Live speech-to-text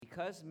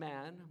Because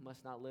man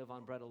must not live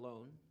on bread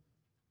alone,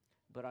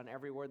 but on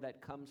every word that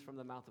comes from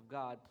the mouth of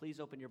God, please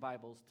open your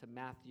Bibles to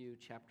Matthew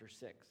chapter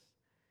 6.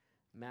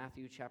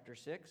 Matthew chapter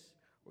 6.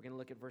 We're going to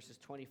look at verses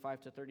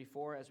 25 to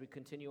 34 as we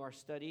continue our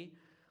study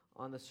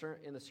on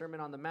in the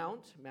Sermon on the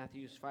Mount,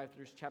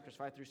 chapters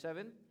 5 through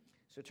 7.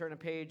 So turn to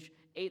page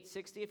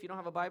 860 if you don't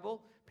have a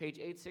Bible, page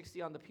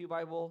 860 on the Pew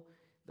Bible,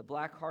 the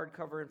black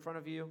hardcover in front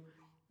of you.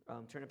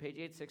 Turn to page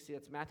 860.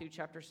 That's Matthew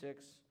chapter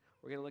 6.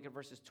 We're going to look at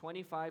verses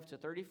 25 to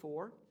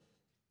 34.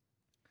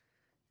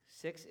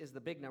 6 is the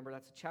big number,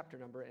 that's a chapter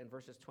number, and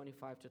verses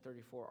 25 to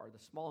 34 are the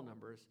small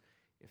numbers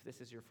if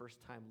this is your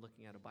first time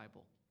looking at a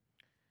Bible.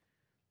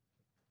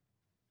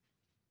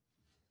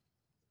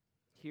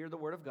 Hear the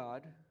word of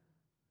God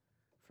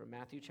from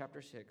Matthew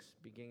chapter 6,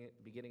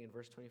 beginning in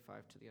verse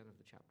 25 to the end of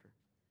the chapter.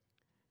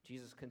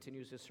 Jesus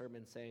continues his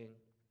sermon saying,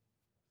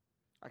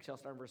 actually I'll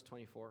start in verse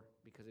 24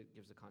 because it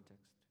gives the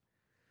context.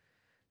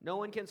 No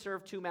one can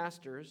serve two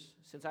masters,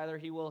 since either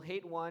he will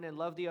hate one and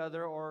love the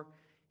other, or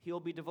he will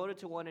be devoted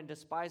to one and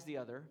despise the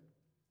other.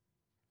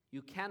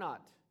 You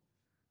cannot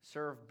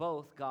serve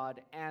both God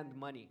and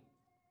money.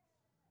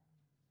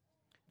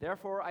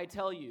 Therefore, I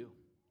tell you,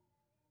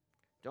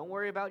 don't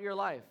worry about your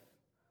life,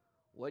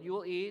 what you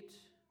will eat,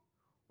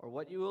 or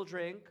what you will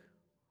drink,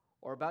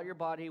 or about your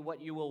body,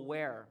 what you will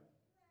wear.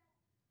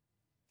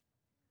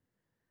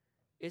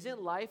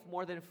 Isn't life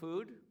more than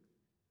food,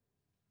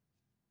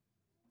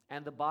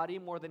 and the body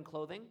more than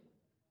clothing?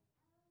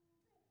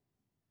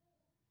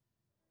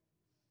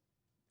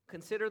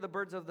 Consider the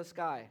birds of the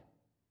sky.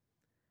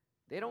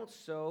 They don't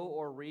sow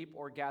or reap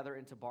or gather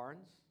into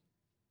barns,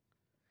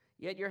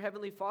 yet your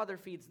heavenly Father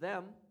feeds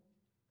them.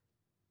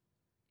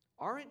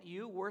 Aren't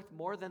you worth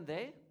more than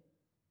they?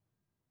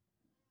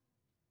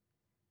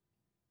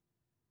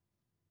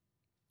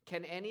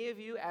 Can any of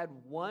you add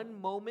 1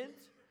 moment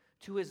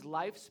to his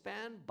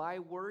lifespan by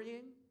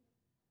worrying?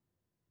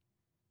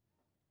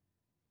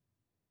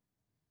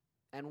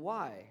 And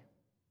why?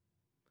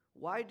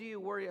 Why do you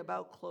worry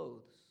about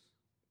clothes?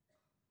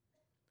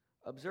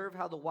 Observe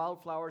how the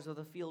wildflowers of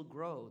the field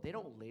grow. They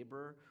don't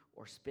labor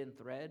or spin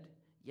thread.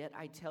 Yet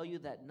I tell you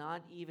that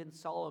not even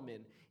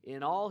Solomon,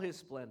 in all his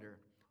splendor,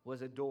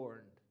 was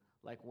adorned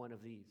like one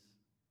of these.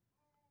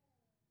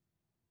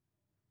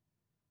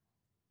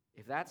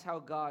 If that's how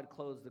God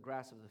clothes the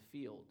grass of the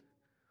field,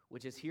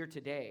 which is here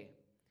today,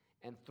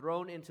 and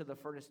thrown into the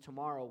furnace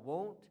tomorrow,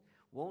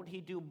 won't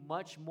he do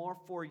much more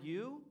for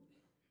you,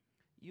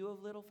 you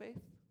of little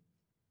faith?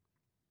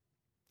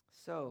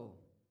 So,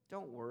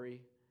 don't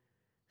worry,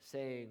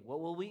 saying,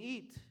 what will we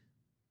eat?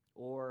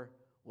 Or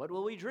what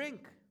will we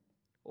drink?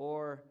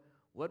 Or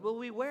what will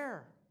we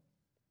wear?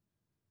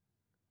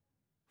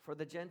 For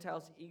the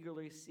Gentiles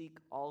eagerly seek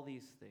all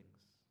these things,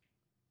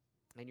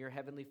 and your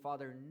heavenly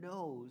Father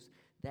knows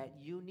that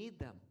you need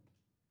them.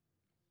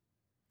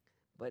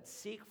 But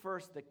seek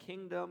first the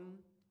kingdom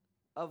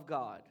of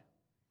God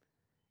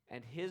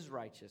and his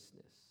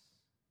righteousness,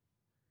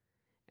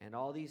 and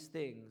all these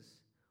things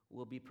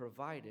will be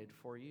provided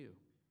for you.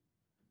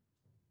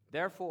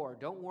 Therefore,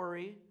 don't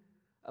worry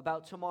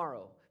about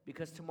tomorrow,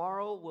 because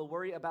tomorrow will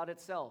worry about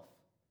itself.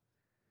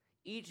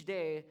 Each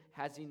day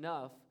has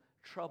enough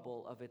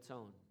trouble of its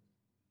own.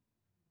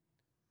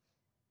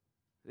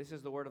 This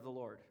is the word of the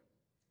Lord.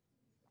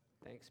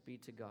 Thanks be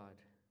to God.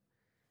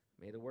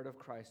 May the word of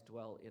Christ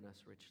dwell in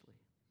us richly.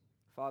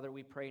 Father,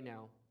 we pray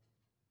now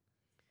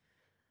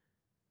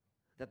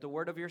that the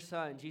word of your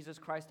Son, Jesus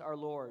Christ our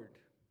Lord,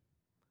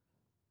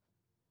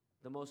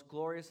 the most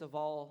glorious of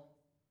all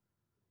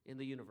in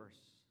the universe,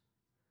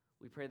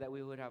 we pray that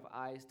we would have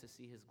eyes to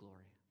see his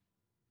glory,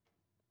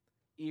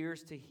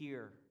 ears to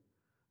hear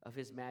of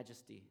his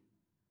majesty,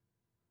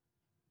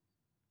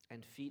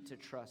 and feet to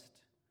trust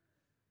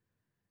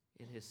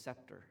in his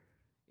scepter,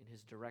 in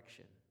his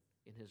direction,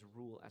 in his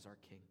rule as our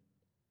King.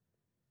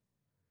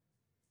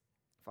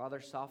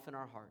 Father, soften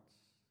our hearts.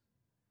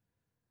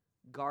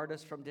 Guard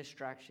us from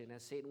distraction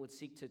as Satan would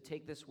seek to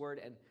take this word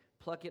and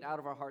pluck it out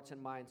of our hearts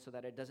and minds so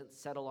that it doesn't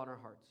settle on our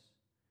hearts.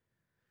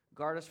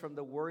 Guard us from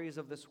the worries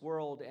of this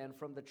world and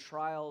from the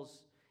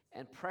trials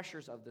and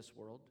pressures of this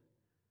world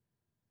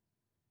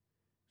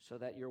so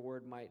that your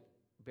word might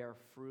bear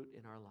fruit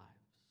in our lives.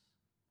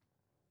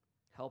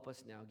 Help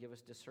us now. Give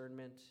us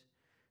discernment.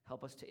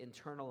 Help us to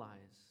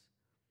internalize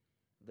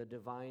the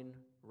divine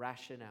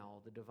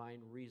rationale, the divine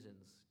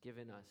reasons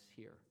given us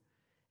here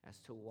as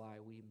to why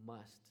we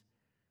must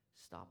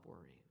stop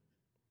worrying.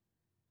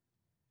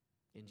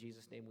 In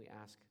Jesus' name we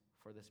ask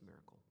for this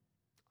miracle.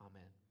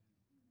 Amen.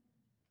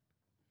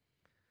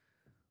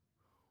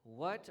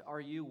 What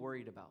are you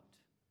worried about?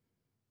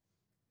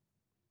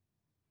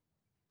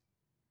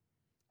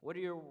 What are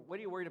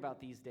you worried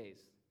about these days?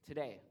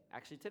 Today,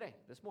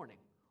 this morning.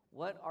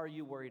 What are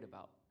you worried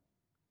about?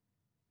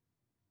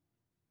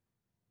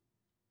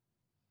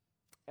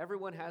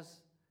 Everyone has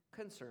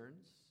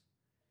concerns,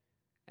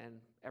 and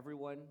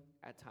everyone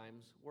at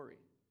times worries.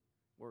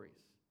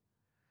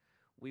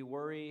 We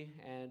worry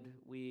and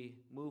we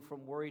move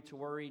from worry to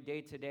worry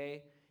day to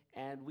day,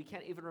 and we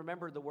can't even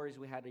remember the worries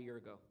we had a year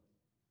ago.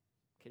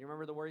 Can you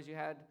remember the worries you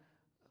had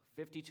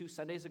 52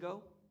 Sundays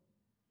ago?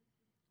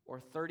 Or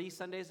 30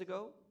 Sundays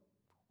ago?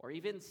 Or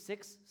even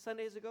 6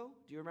 Sundays ago?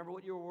 Do you remember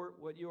what you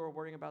were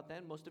worrying about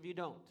then? Most of you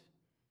don't.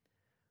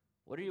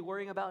 What are you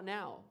worrying about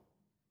now?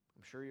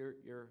 I'm sure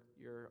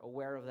you're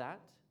aware of that.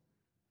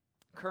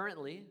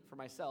 Currently, for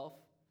myself,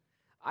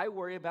 I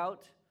worry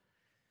about,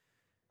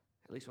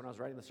 at least when I was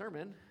writing the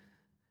sermon,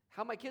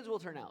 how my kids will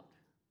turn out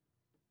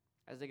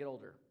as they get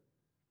older.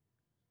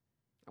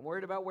 I'm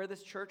worried about where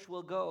this church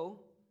will go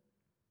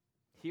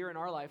here in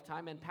our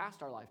lifetime and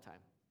past our lifetime.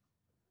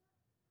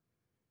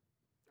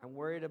 I'm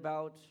worried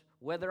about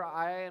whether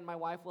I and my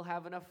wife will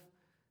have enough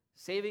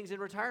savings in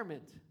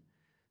retirement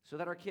so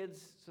that our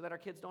kids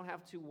don't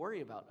have to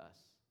worry about us.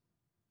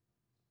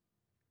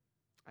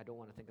 I don't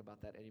want to think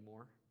about that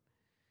anymore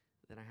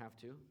than I have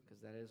to,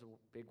 because that is a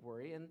big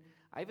worry. And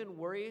I even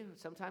worry,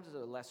 sometimes it's a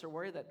lesser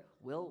worry, that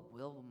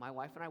will my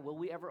wife and I, will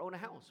we ever own a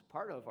house?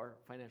 Part of our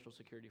financial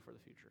security for the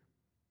future.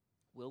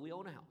 Will we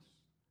own a house?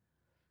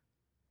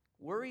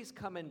 Worries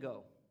come and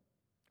go.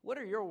 What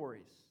are your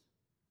worries?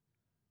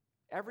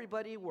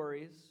 Everybody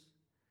worries.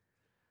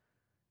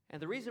 And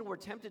the reason we're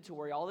tempted to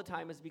worry all the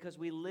time is because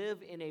we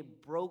live in a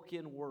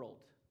broken world,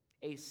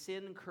 a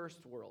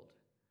sin-cursed world.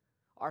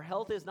 Our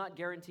health is not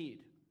guaranteed.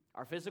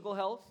 Our physical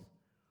health,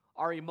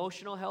 our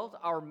emotional health,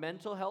 our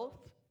mental health,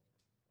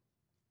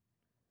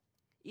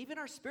 even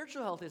our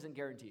spiritual health isn't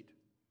guaranteed.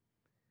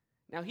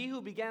 Now, he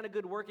who began a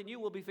good work in you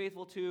will be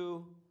faithful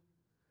to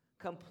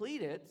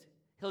complete it.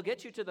 He'll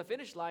get you to the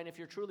finish line if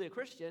you're truly a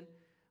Christian,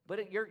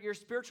 but your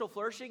spiritual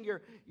flourishing,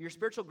 your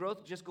spiritual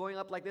growth just going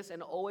up like this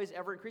and always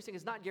ever increasing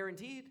is not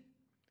guaranteed.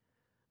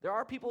 There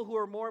are people who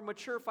are more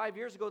mature 5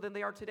 years ago than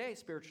they are today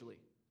spiritually,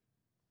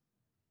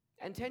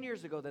 and 10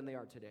 years ago than they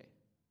are today.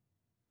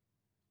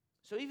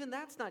 So even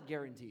that's not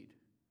guaranteed.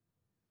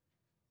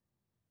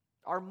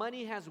 Our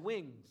money has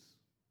wings,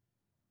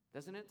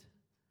 doesn't it?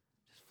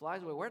 Just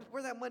flies away.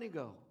 Where'd that money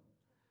go?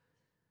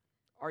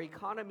 Our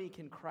economy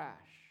can crash.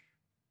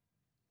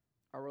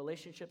 Our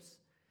relationships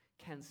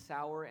can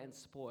sour and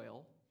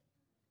spoil.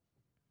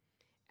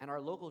 And our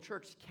local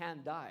church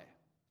can die.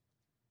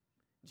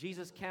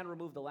 Jesus can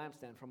remove the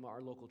lampstand from our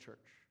local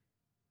church.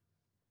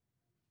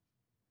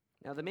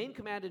 Now, the main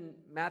command in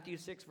Matthew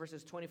 6,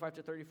 verses 25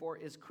 to 34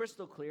 is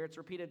crystal clear. It's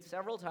repeated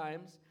several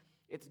times.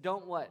 It's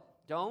don't what?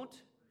 Don't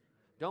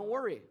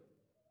worry.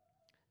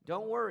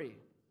 Don't worry.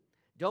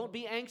 Don't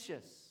be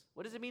anxious.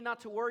 What does it mean not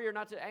to worry or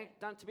not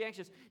to be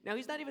anxious? Now,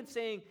 he's not even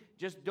saying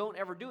just don't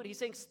ever do it. He's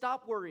saying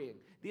stop worrying.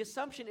 The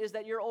assumption is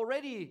that you're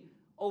already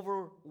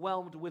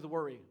overwhelmed with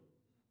worry.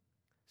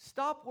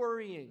 Stop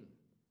worrying.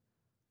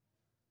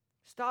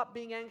 Stop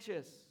being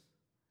anxious.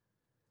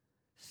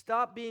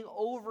 Stop being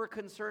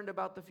over-concerned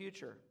about the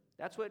future.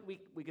 That's what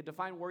we could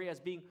define worry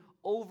as, being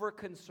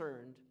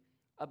over-concerned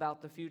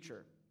about the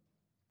future.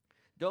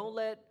 Don't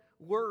let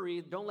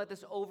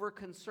this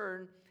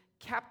over-concern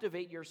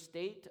captivate your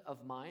state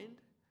of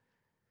mind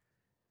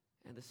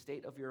and the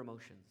state of your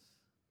emotions.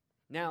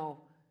 Now,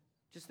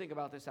 just think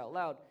about this out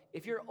loud.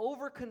 If you're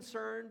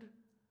over-concerned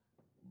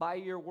by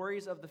your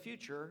worries of the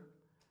future,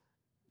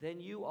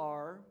 then you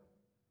are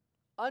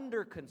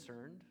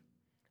under-concerned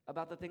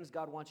about the things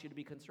God wants you to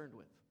be concerned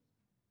with.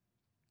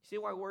 See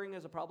why worrying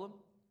is a problem?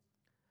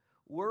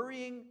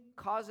 Worrying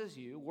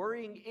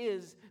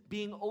is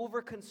being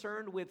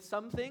over-concerned with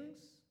some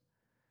things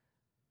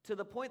to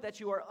the point that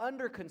you are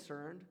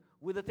under-concerned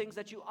with the things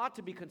that you ought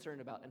to be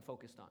concerned about and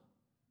focused on.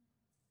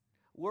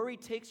 Worry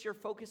takes your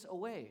focus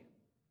away.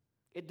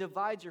 It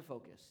divides your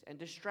focus and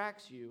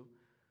distracts you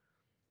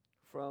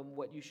from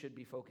what you should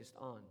be focused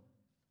on.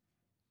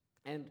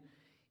 And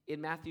in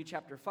Matthew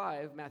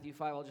 5,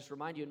 I'll just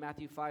remind you, in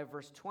Matthew 5,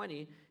 verse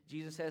 20,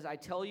 Jesus says, I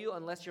tell you,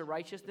 unless your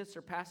righteousness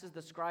surpasses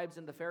the scribes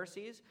and the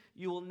Pharisees,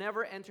 you will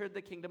never enter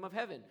the kingdom of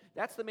heaven.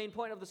 That's the main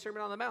point of the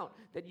Sermon on the Mount,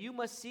 that you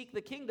must seek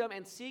the kingdom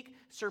and seek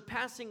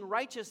surpassing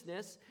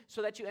righteousness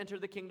so that you enter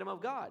the kingdom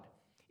of God.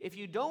 If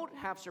you don't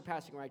have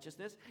surpassing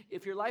righteousness,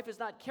 if your life is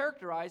not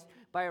characterized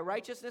by a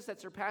righteousness that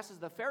surpasses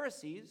the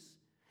Pharisees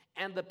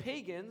and the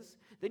pagans,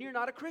 then you're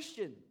not a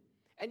Christian,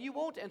 and you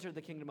won't enter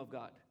the kingdom of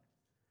God.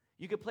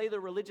 You could play the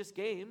religious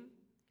game.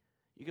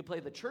 You could play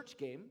the church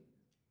game.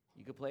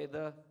 You could play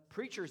the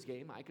preacher's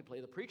game. I could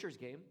play the preacher's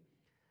game.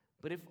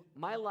 But if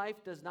my life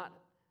is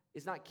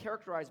not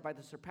characterized by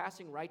the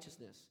surpassing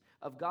righteousness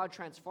of God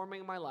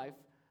transforming my life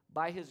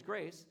by His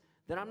grace,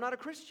 then I'm not a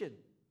Christian.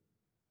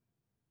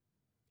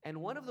 And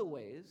one of the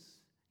ways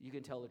you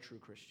can tell a true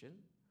Christian,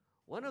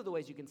 one of the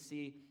ways you can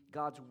see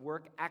God's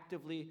work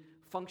actively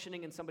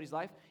functioning in somebody's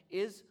life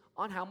is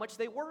on how much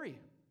they worry.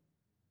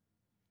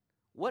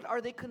 What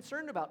are they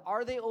concerned about?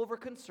 Are they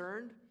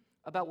over-concerned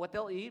about what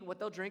they'll eat, what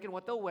they'll drink, and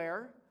what they'll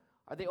wear?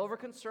 Are they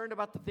over-concerned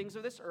about the things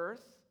of this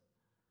earth?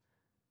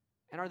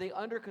 And are they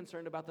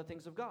under-concerned about the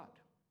things of God?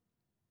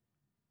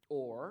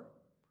 Or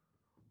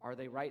are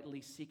they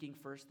rightly seeking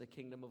first the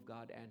kingdom of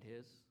God and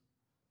His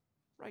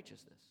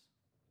righteousness?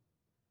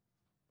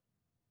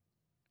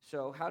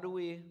 So how do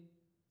we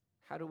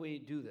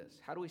do this?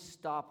 How do we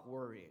stop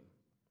worrying?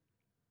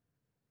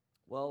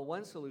 Well,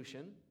 one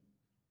solution,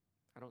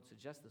 don't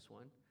suggest this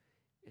one,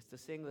 is to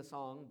sing the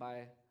song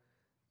by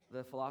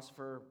the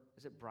philosopher,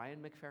 is it Brian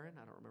McFerrin?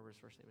 I don't remember his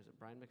first name. Is it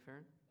Brian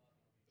McFerrin?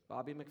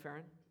 Bobby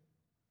McFerrin?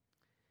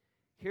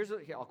 Here,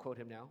 I'll quote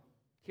him now.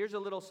 Here's a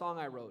little song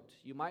I wrote.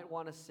 You might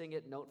want to sing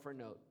it note for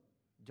note.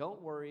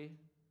 Don't worry,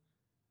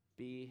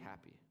 be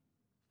happy.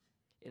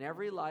 In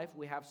every life,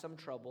 we have some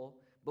trouble,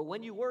 but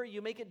when you worry,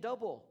 you make it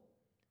double.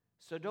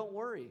 So don't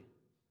worry,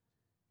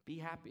 be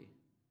happy.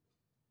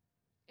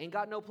 Ain't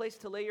got no place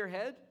to lay your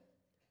head?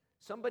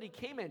 Somebody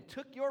came and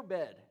took your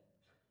bed.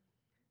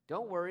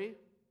 Don't worry,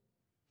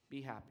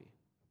 be happy.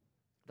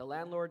 The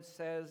landlord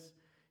says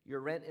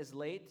your rent is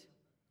late.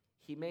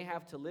 He may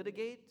have to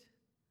litigate.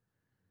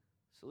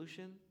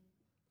 Solution,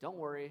 don't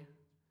worry,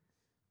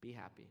 be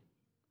happy.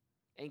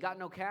 Ain't got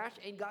no cash,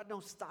 ain't got no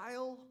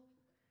style,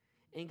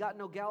 ain't got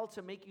no gal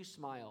to make you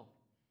smile.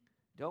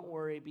 Don't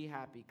worry, be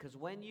happy, because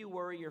when you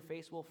worry, your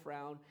face will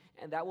frown,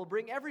 and that will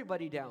bring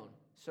everybody down.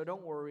 So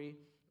don't worry,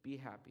 be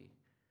happy.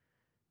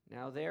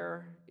 Now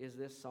there is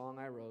this song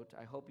I wrote.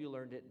 I hope you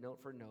learned it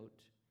note for note.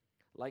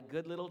 Like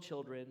good little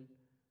children,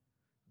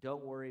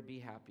 don't worry, be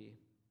happy.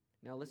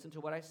 Now listen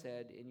to what I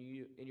said.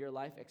 In your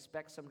life,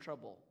 expect some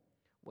trouble.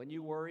 When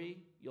you worry,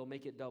 you'll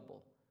make it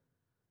double.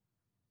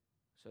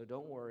 So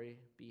don't worry,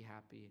 be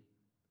happy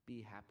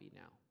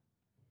now.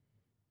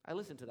 I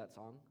listened to that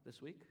song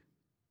this week.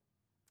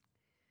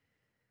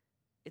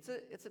 It's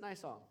a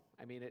nice song.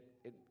 I mean,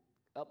 it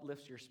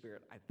uplifts your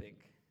spirit, I think.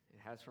 It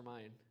has for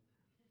mine.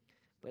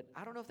 But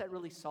I don't know if that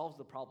really solves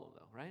the problem,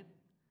 though, right?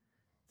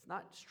 It's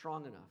not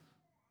strong enough.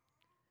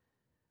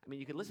 I mean,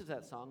 you can listen to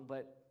that song,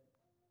 but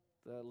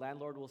the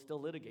landlord will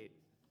still litigate,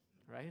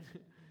 right?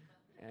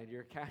 And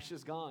your cash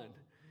is gone,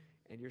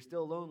 and you're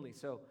still lonely.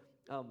 So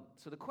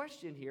the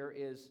question here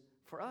is,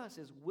 for us,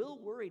 is will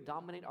worry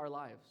dominate our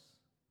lives?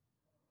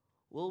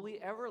 Will we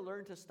ever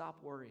learn to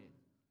stop worrying?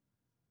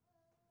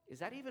 Is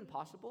that even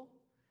possible?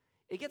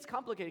 It gets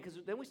complicated because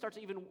then we start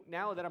to even,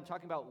 now that I'm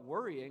talking about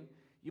worrying,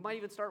 you might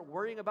even start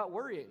worrying about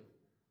worrying.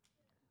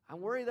 I'm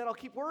worried that I'll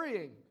keep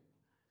worrying.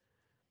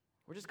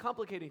 We're just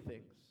complicating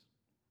things.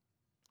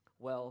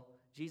 Well,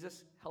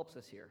 Jesus helps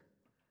us here.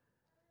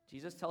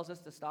 Jesus tells us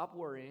to stop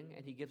worrying,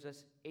 and he gives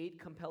us 8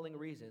 compelling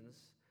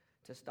reasons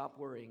to stop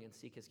worrying and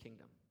seek his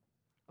kingdom.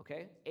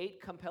 Okay?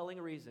 8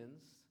 compelling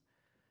reasons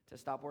to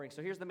stop worrying.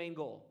 So here's the main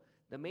goal.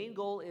 The main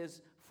goal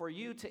is for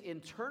you to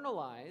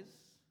internalize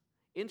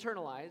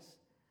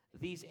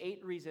these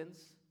 8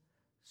 reasons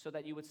so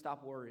that you would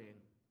stop worrying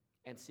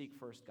and seek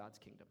first God's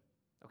kingdom.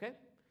 Okay?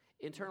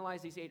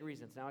 Internalize these 8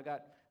 reasons. Now I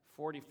got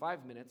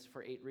 45 minutes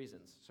for 8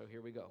 reasons. So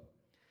here we go.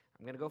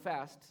 I'm going to go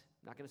fast.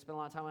 I'm not going to spend a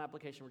lot of time on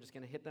application. We're just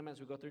going to hit them as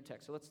we go through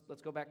text. So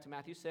let's go back to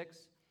Matthew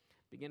 6.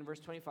 Begin verse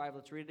 25.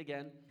 Let's read it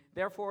again.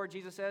 Therefore,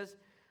 Jesus says,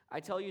 I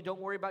tell you,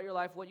 don't worry about your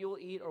life, what you will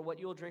eat or what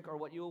you will drink or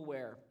what you will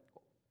wear,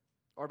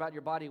 or about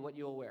your body, what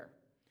you will wear.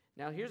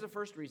 Now, here's the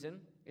first reason.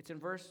 It's in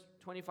verse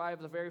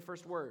 25, the very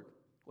first word.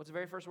 What's the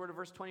very first word of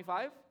verse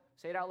 25?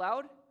 Say it out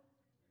loud.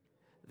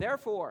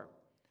 Therefore.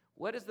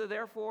 What is the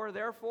therefore?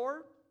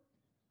 Therefore,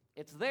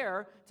 it's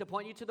there to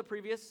point you to the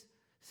previous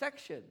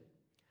section.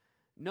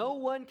 No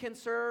one can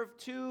serve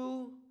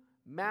 2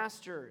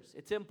 masters.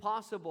 It's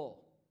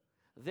impossible.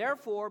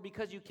 Therefore,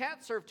 because you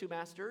can't serve 2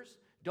 masters,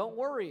 don't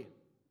worry.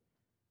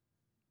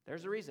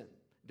 There's a reason.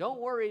 Don't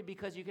worry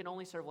because you can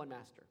only serve 1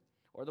 master.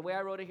 Or the way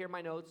I wrote it here in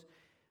my notes,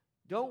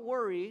 don't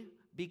worry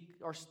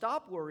or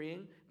stop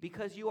worrying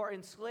because you are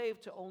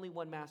enslaved to only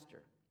 1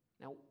 master.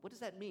 Now, what does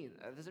that mean?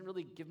 That doesn't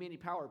really give me any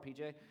power,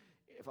 PJ.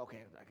 If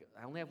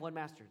I only have 1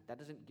 master,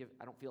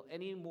 I don't feel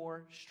any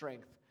more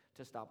strength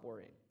to stop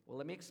worrying. Well,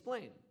 let me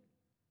explain.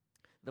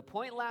 The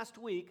point last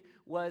week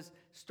was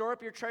store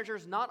up your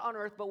treasures not on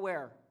earth, but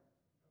where?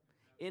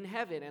 In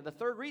heaven. And the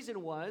third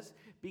reason was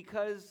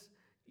because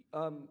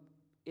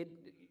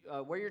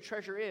where your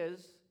treasure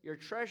is, your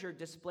treasure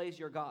displays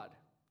your God.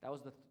 That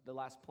was the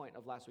last point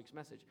of last week's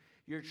message.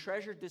 Your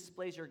treasure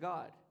displays your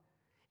God.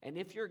 And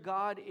if your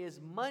God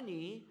is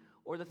money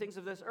or the things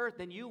of this earth,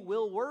 then you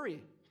will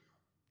worry.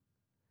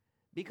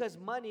 Because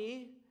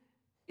money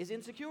is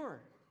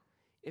insecure.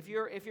 If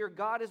your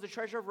God is the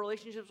treasure of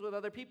relationships with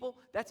other people,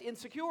 that's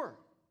insecure.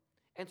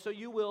 And so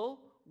you will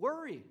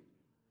worry.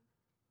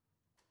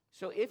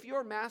 So if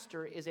your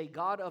master is a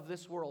god of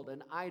this world,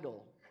 an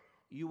idol,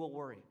 you will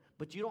worry.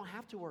 But you don't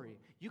have to worry.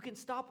 You can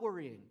stop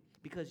worrying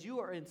because you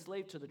are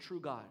enslaved to the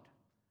true God.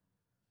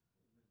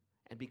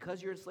 And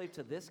because you're enslaved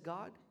to this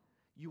God,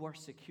 you are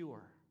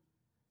secure.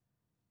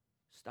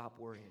 Stop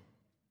worrying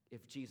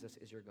if Jesus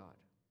is your God.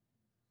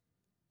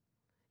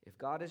 If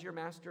God is your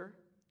master,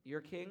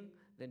 your king,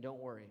 then don't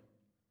worry.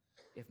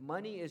 If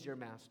money is your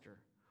master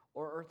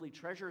or earthly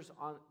treasures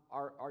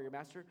are your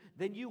master,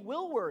 then you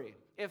will worry.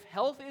 If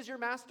health is your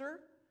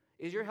master,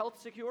 is your health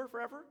secure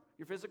forever?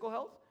 Your physical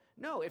health?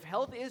 No. If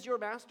health is your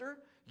master,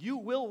 you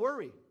will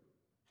worry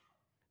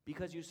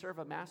because you serve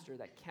a master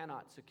that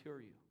cannot secure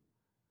you.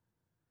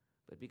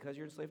 But because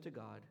you're enslaved to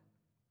God,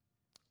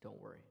 don't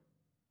worry.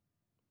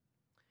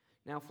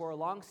 Now, for a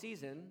long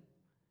season,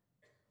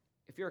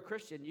 if you're a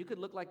Christian, you could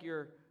look like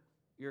you're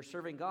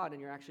serving God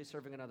and you're actually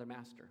serving another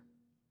master.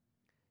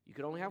 You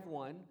could only have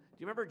one. Do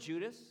you remember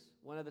Judas,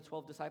 one of the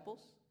 12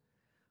 disciples?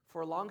 For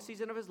a long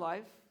season of his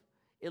life,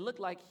 it looked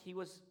like he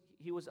was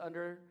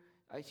under,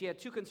 he had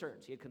two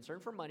concerns. He had concern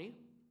for money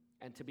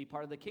and to be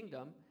part of the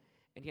kingdom,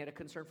 and he had a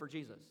concern for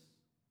Jesus.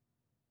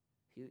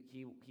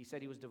 He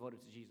said he was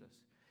devoted to Jesus.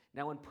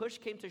 Now, when push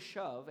came to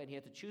shove and he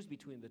had to choose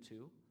between the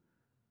two,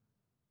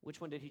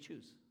 which one did he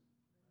choose?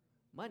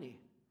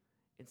 Money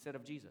instead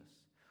of Jesus.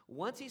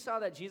 Once he saw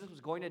that Jesus was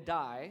going to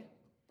die,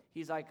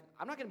 he's like,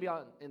 I'm not going to be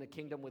out in a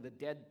kingdom with a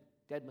dead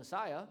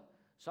Messiah,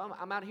 so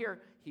I'm out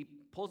here. He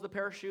pulls the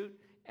parachute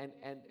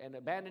and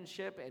abandons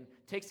ship and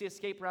takes the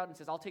escape route and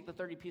says, I'll take the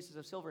 30 pieces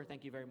of silver,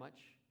 thank you very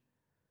much.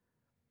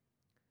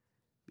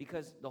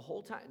 Because the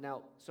whole time,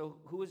 now, so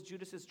who was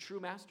Judas's true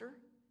master?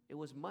 It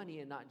was money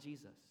and not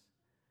Jesus.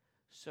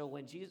 So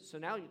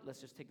now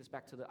let's just take this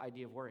back to the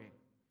idea of worrying.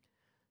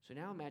 So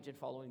now imagine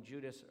following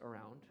Judas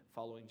around,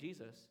 following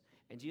Jesus,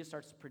 and Jesus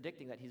starts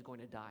predicting that he's going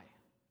to die.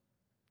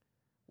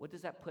 What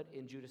does that put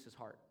in Judas's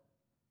heart?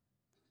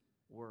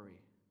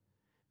 Worry.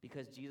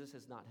 Because Jesus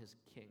is not his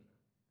king.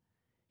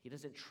 He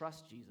doesn't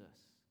trust Jesus.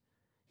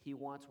 He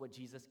wants what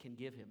Jesus can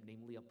give him,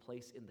 namely a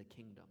place in the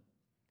kingdom.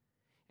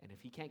 And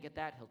if he can't get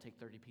that, he'll take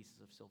 30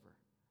 pieces of silver.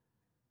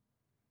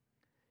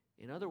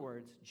 In other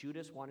words,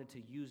 Judas wanted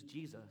to use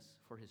Jesus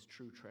for his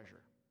true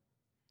treasure.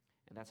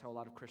 And that's how a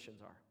lot of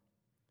Christians are.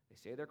 They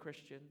say they're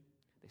Christian,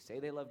 they say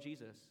they love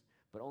Jesus,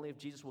 but only if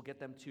Jesus will get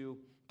them to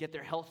get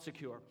their health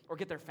secure, or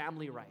get their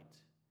family right,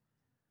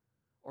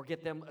 or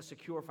get them a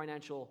secure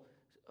financial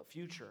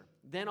future.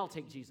 Then I'll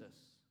take Jesus.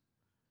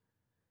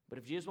 But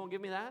if Jesus won't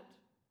give me that,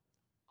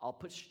 I'll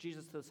push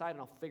Jesus to the side and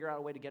I'll figure out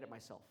a way to get it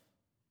myself.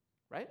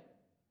 Right?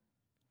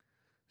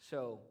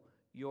 So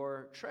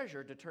your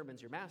treasure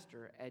determines your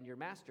master, and your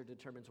master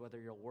determines whether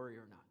you'll worry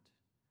or not.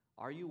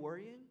 Are you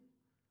worrying?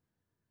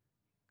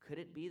 Could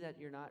it be that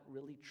you're not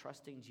really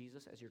trusting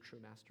Jesus as your true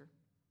master?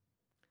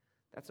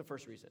 That's the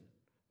first reason.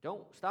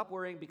 Don't stop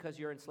worrying because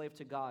you're enslaved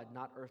to God,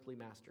 not earthly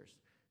masters.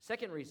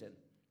 Second reason,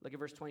 look at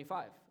verse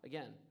 25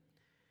 again.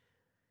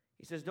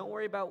 He says, don't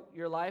worry about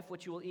your life,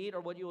 what you will eat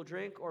or what you will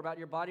drink, or about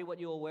your body, what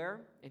you will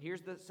wear. And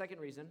here's the second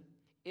reason.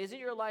 Isn't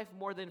your life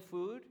more than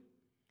food,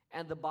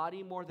 and the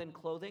body more than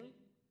clothing?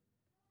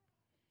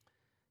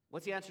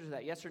 What's the answer to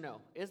that? Yes or no?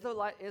 Is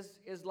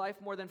life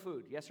more than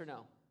food? Yes or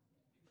no?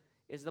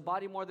 Is the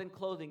body more than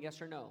clothing?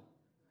 Yes or no?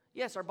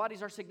 Yes, our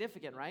bodies are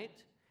significant, right?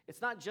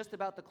 It's not just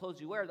about the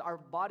clothes you wear. Our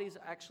bodies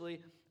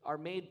actually are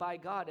made by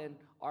God and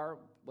are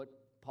what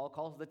Paul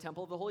calls the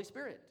temple of the Holy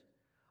Spirit.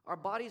 Our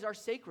bodies are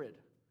sacred.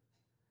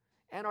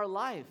 And our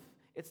life,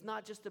 it's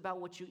not just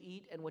about what you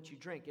eat and what you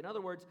drink. In other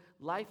words,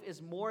 life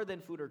is more than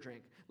food or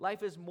drink.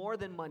 Life is more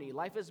than money.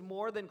 Life is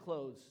more than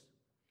clothes.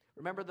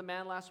 Remember the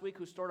man last week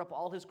who stored up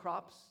all his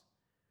crops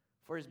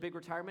for his big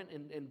retirement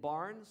in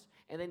barns?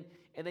 And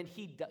then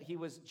he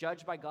was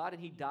judged by God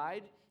and he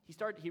died.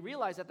 He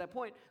realized at that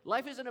point,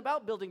 life isn't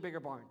about building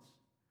bigger barns.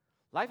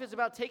 Life is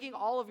about taking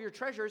all of your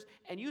treasures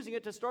and using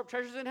it to store up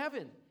treasures in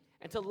heaven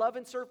and to love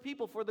and serve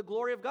people for the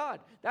glory of God.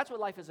 That's what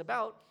life is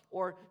about.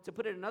 Or to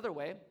put it another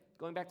way,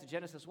 going back to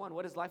Genesis 1,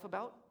 what is life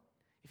about?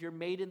 If you're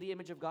made in the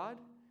image of God,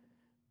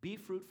 be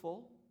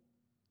fruitful,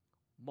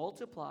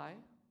 multiply,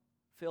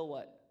 fill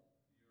what?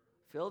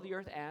 Fill the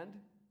earth and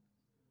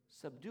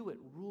subdue it,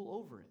 rule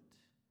over it.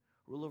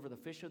 Rule over the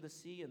fish of the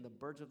sea and the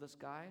birds of the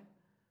sky.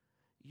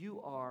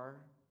 You are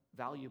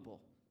valuable,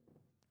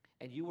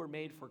 and you were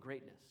made for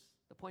greatness.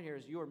 The point here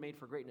is you are made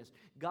for greatness.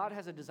 God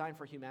has a design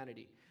for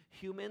humanity.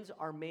 Humans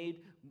are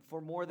made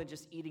for more than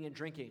just eating and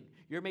drinking.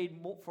 You're made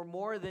for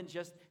more than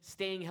just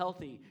staying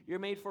healthy. You're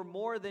made for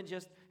more than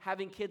just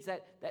having kids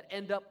that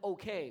end up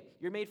okay.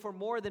 You're made for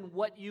more than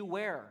what you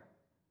wear.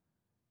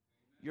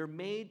 You're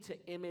made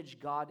to image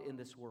God in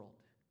this world.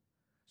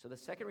 So the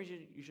second reason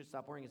you should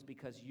stop worrying is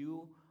because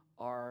you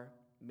are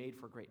made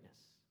for greatness.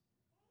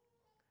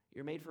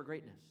 You're made for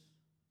greatness.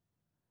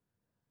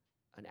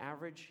 An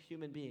average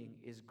human being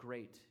is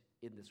great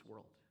in this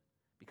world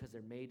because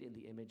they're made in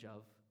the image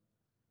of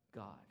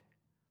God.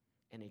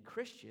 And a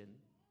Christian,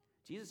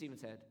 Jesus even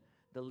said,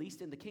 the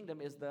least in the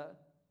kingdom is the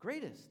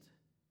greatest.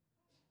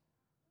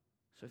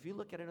 So if you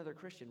look at another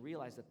Christian,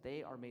 realize that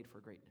they are made for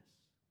greatness.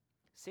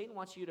 Satan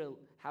wants you to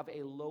have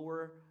a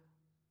lower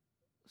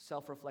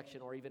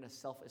self-reflection or even a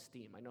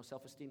self-esteem. I know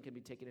self-esteem can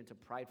be taken into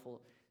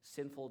prideful,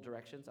 sinful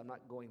directions. I'm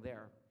not going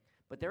there.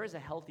 But there is a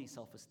healthy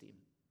self-esteem.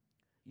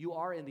 You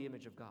are in the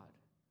image of God.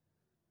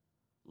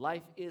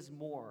 Life is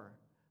more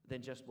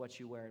than just what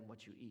you wear and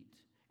what you eat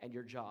and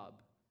your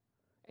job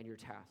and your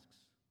tasks.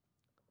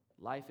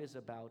 Life is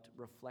about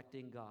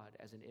reflecting God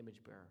as an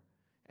image bearer.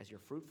 As you're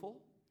fruitful,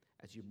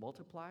 as you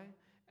multiply,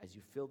 as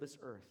you fill this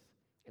earth,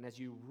 and as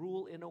you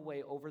rule in a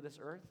way over this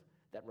earth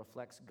that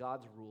reflects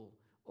God's rule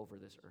over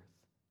this earth.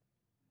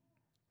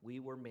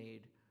 We were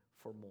made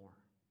for more.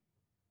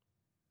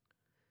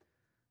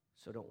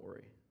 So don't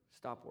worry.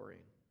 Stop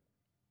worrying.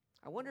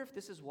 I wonder if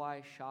this is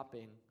why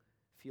shopping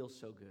feels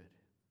so good.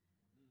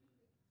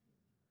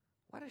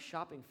 Why does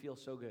shopping feel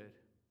so good?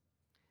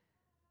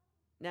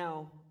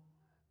 Now,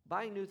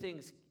 buying new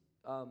things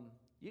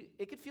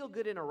It could feel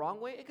good in a wrong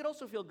way. It could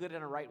also feel good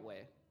in a right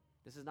way.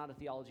 This is not a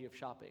theology of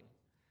shopping,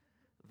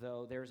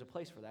 though there is a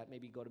place for that.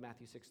 Maybe go to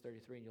Matthew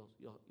 6:33 and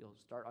you'll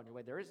start on your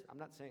way. I'm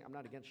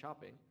not against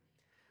shopping,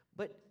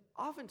 but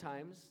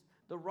oftentimes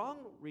the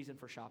wrong reason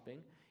for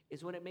shopping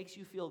is when it makes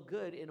you feel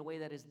good in a way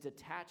that is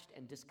detached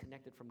and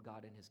disconnected from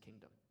God and his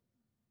kingdom.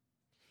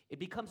 It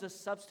becomes a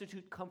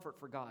substitute comfort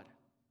for God.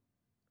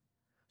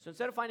 So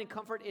instead of finding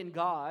comfort in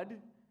God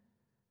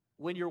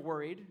when you're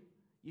worried,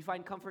 you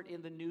find comfort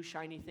in the new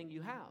shiny thing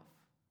you have.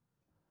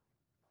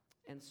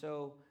 And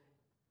so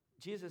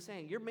Jesus is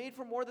saying, you're made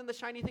for more than the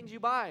shiny things you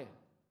buy.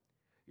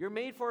 You're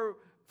made for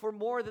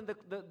more than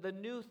the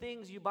new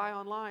things you buy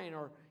online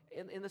or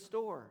in the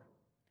store.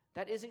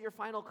 That isn't your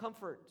final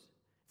comfort.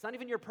 It's not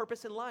even your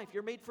purpose in life.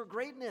 You're made for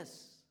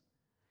greatness.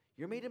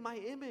 You're made in my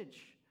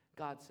image,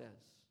 God says.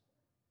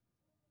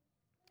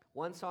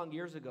 One song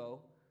years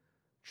ago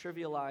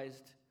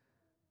trivialized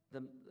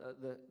the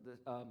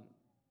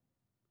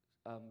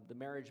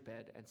marriage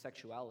bed and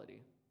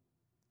sexuality.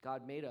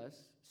 God made us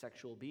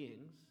sexual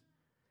beings.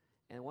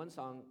 And one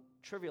song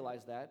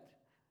trivialized that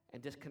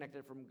and disconnected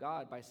it from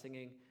God by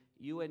singing,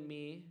 "You and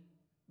me,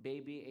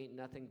 baby, ain't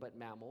nothing but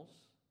mammals."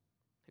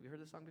 Have you heard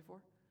this song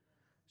before?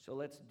 So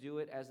let's do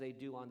it as they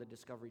do on the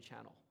Discovery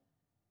Channel.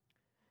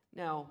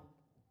 Now,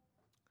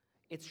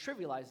 it's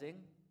trivializing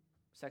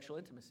sexual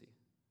intimacy.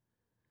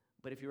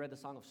 But if you read the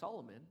Song of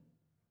Solomon,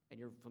 and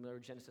you're familiar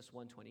with Genesis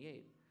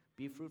 1:28,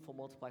 be fruitful,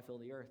 multiply, fill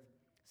the earth.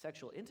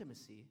 Sexual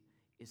intimacy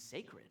is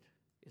sacred,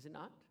 is it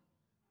not?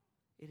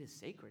 It is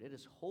sacred. It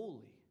is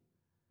holy.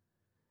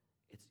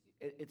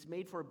 It's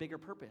made for a bigger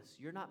purpose.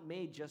 You're not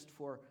made just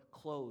for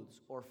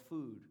clothes or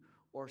food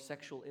or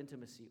sexual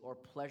intimacy or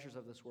pleasures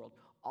of this world.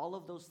 All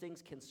of those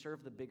things can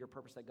serve the bigger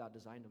purpose that God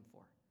designed them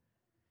for.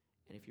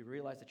 And if you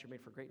realize that you're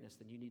made for greatness,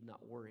 then you need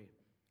not worry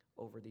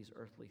over these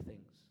earthly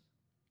things.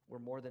 We're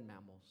more than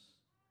mammals.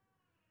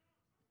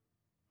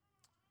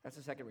 That's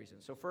the second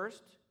reason. So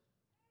first,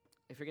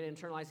 if you're going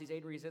to internalize these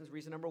 8 reasons,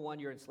 reason number 1,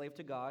 you're enslaved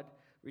to God.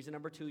 Reason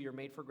number 2, you're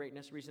made for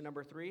greatness. Reason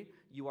number 3,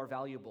 you are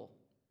valuable.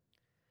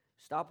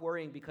 Stop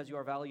worrying because you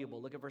are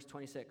valuable. Look at verse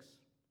 26.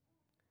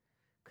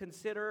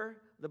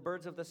 Consider the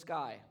birds of the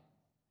sky.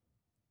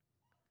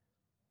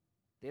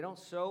 They don't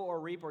sow or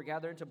reap or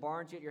gather into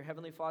barns, yet your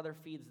heavenly Father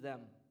feeds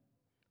them.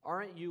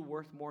 Aren't you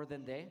worth more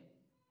than they?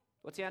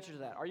 What's the answer to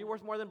that? Are you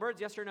worth more than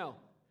birds? Yes or no?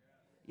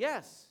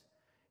 Yes.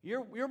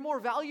 You're more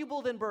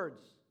valuable than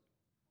birds.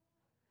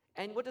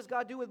 And what does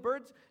God do with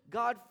birds?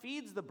 God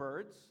feeds the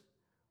birds.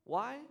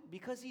 Why?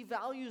 Because he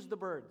values the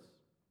birds.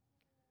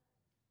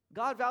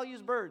 God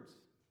values birds.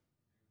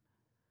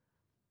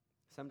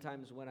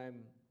 Sometimes when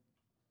I'm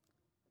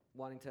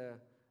wanting to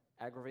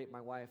aggravate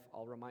my wife,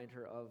 I'll remind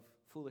her of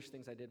foolish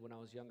things I did when I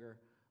was younger.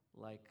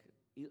 Like,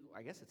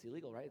 I guess it's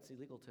illegal, right? It's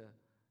illegal to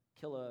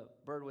kill a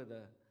bird with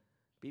a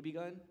BB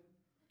gun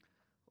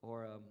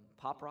or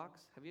pop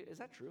rocks. Is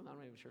that true? I'm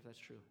not even sure if that's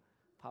true.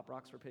 Pop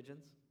rocks for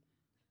pigeons?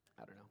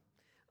 I don't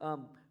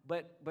know.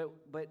 But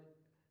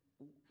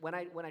when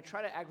I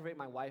try to aggravate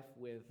my wife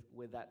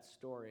with that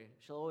story,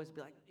 she'll always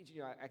be like,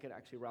 I could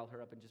actually rile her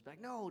up and just be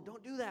like, no,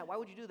 don't do that. Why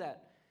would you do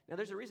that? Now,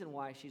 there's a reason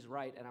why she's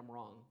right and I'm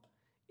wrong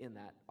in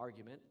that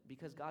argument,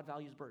 because God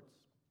values birds.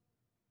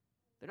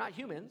 They're not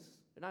humans.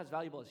 They're not as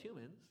valuable as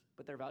humans,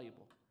 but they're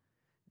valuable.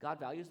 God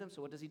values them,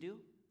 so what does he do?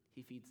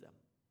 He feeds them.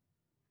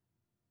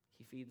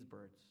 He feeds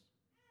birds.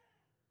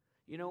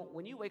 You know,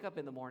 when you wake up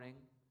in the morning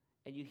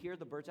and you hear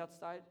the birds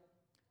outside,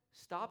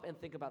 stop and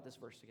think about this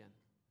verse again.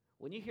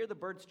 When you hear the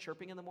birds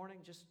chirping in the morning,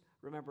 just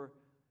remember,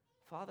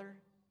 Father,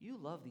 you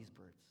love these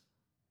birds.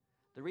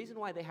 The reason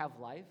why they have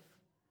life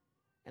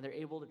and they're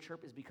able to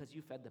chirp is because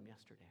you fed them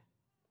yesterday.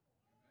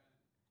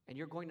 And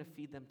you're going to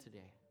feed them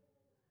today.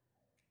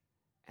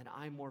 And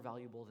I'm more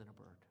valuable than a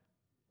bird.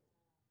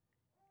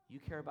 You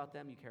care about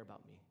them, you care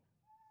about me.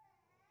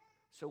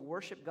 So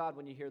worship God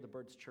when you hear the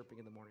birds chirping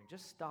in the morning.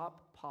 Just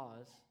stop,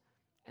 pause,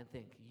 and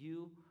think.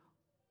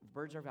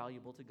 Birds are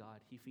valuable to God.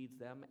 He feeds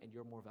them, and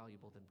you're more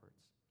valuable than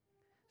birds.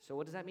 So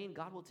what does that mean?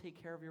 God will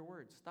take care of your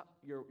words. Stop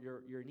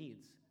your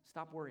needs.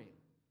 Stop worrying.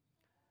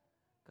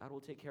 God will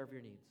take care of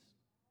your needs.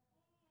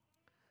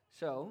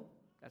 So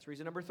that's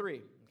reason number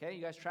 3. Okay,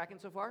 you guys tracking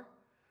so far?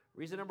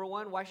 Reason number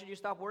 1, why should you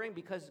stop worrying?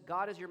 Because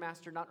God is your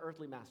master, not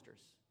earthly masters.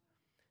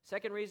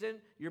 Second reason,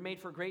 you're made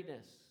for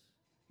greatness.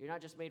 You're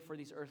not just made for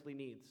these earthly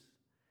needs.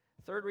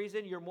 Third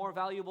reason, you're more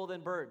valuable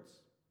than birds.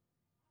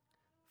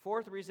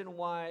 Fourth reason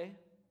why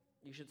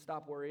you should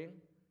stop worrying,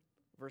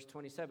 verse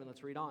 27,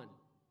 let's read on.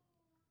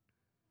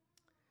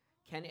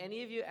 Can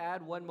any of you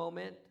add 1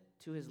 moment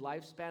to his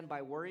lifespan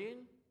by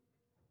worrying?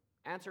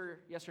 Answer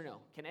yes or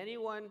no. Can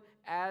anyone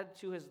add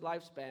to his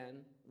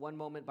lifespan 1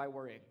 moment by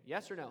worrying?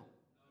 Yes or no?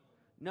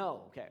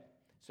 No. Okay.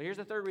 So here's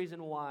the third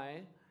reason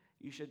why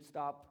you should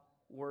stop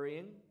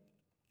worrying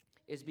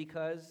is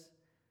because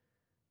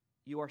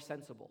you are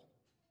sensible.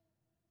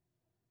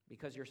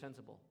 Because you're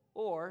sensible.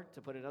 Or,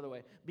 to put it another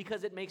way,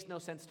 because it makes no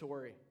sense to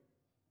worry.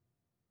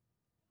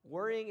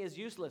 Worrying is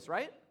useless,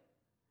 right?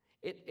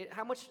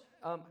 How much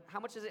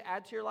does it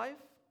add to your life?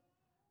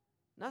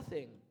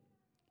 Nothing.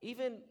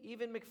 Even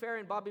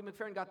Bobby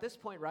McFerrin got this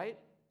point right.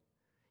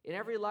 In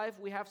every life,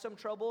 we have some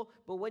trouble,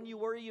 but when you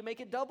worry, you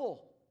make it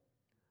double.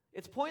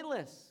 It's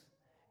pointless.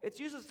 It's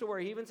useless to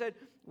worry. He even said,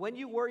 when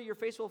you worry, your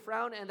face will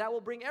frown, and that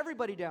will bring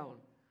everybody down.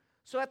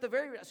 So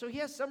he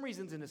has some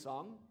reasons in his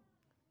song.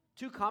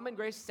 2 common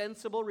grace,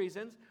 sensible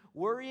reasons.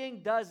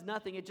 Worrying does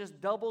nothing. It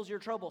just doubles your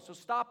trouble, so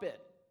stop it.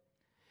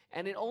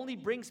 And it only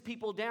brings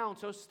people down,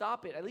 so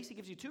stop it. At least he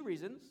gives you 2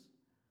 reasons.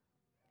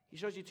 He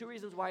shows you 2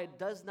 reasons why it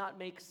does not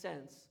make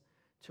sense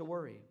to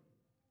worry.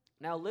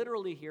 Now,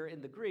 literally here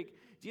in the Greek,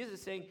 Jesus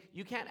is saying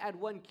you can't add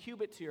 1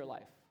 cubit to your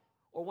life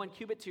or 1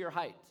 cubit to your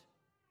height.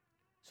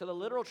 So the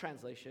literal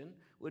translation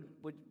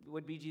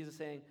would be Jesus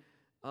saying,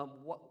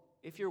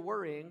 if you're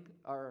worrying,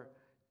 or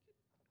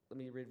let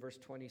me read verse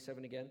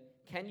 27 again.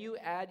 Can you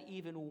add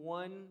even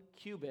 1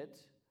 cubit,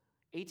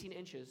 18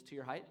 inches, to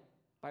your height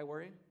by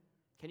worrying?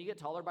 Can you get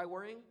taller by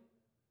worrying?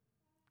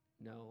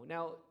 No.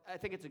 Now, I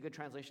think it's a good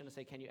translation to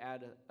say, can you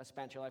add a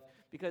span to your life?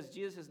 Because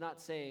Jesus is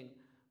not saying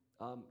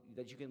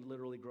that you can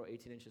literally grow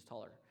 18 inches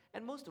taller.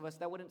 And most of us,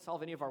 that wouldn't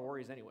solve any of our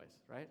worries anyways,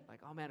 right? Like,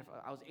 oh man, if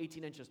I was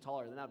 18 inches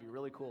taller, then that would be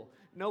really cool.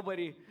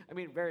 Nobody,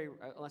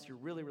 unless you're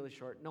really, really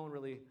short, no one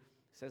really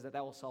says that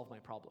will solve my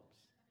problems.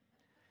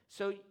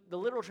 So the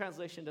literal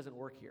translation doesn't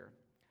work here.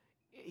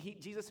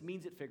 Jesus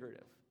means it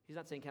figurative. He's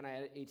not saying, can I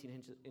add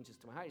 18 inches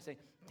to my height? He's saying,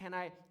 can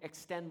I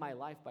extend my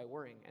life by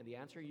worrying? And the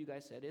answer you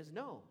guys said is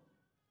no.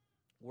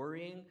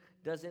 Worrying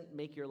doesn't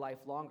make your life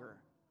longer.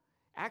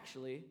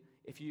 Actually,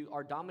 if you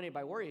are dominated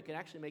by worry, it can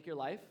actually make your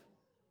life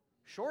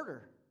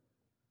shorter,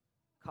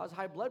 cause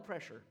high blood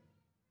pressure.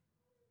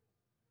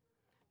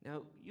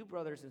 Now, you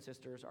brothers and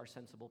sisters are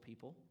sensible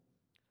people.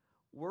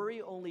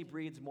 Worry only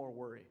breeds more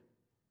worry.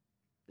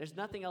 There's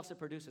nothing else it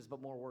produces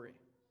but more worry.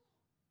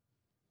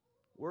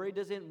 Worry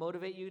doesn't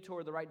motivate you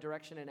toward the right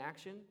direction and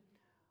action.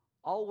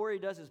 All worry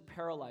does is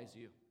paralyze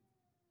you.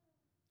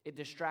 It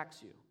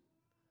distracts you.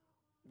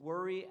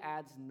 Worry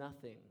adds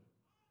nothing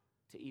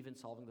to even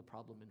solving the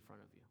problem in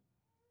front of you.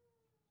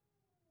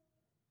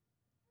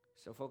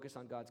 So focus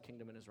on God's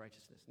kingdom and his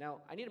righteousness. Now,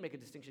 I need to make a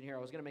distinction here. I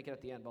was going to make it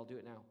at the end, but I'll do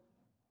it now.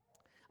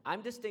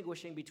 I'm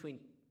distinguishing between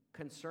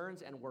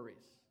concerns and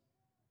worries.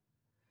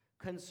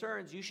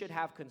 Concerns, you should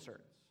have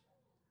concerns.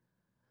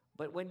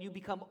 But when you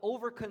become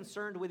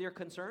over-concerned with your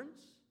concerns,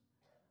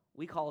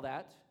 we call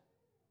that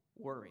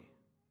worry.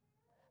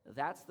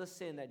 That's the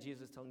sin that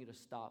Jesus is telling you to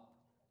stop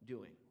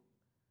doing.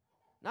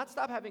 Not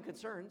stop having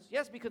concerns.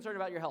 Yes, be concerned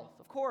about your health,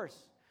 of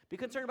course. Be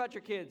concerned about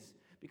your kids.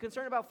 Be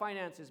concerned about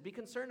finances. Be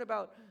concerned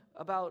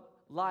about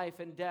life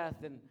and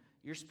death and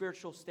your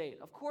spiritual state.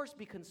 Of course,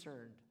 be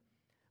concerned.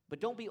 But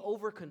don't be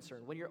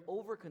over-concerned. When you're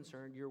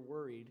over-concerned, you're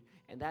worried,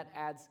 and that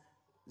adds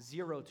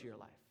 0 to your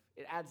life.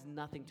 It adds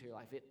nothing to your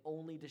life. It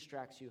only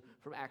distracts you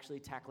from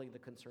actually tackling the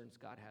concerns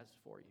God has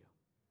for you.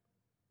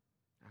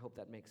 I hope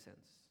that makes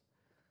sense.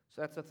 So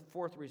that's the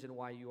 4th reason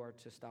why you are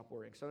to stop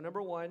worrying. So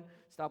number 1,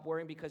 stop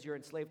worrying because you're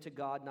enslaved to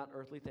God, not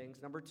earthly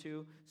things. Number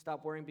 2,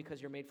 stop worrying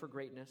because you're made for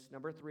greatness.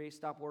 Number 3,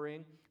 stop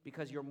worrying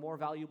because you're more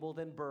valuable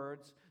than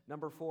birds.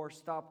 Number 4,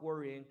 stop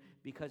worrying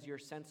because you're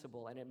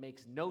sensible and it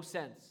makes no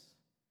sense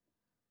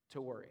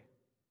to worry.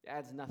 It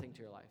adds nothing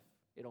to your life.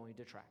 It only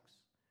detracts.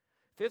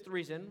 5th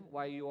reason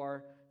why you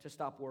are to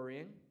stop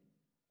worrying,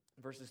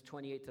 verses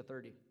 28 to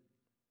 30.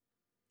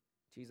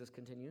 Jesus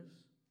continues.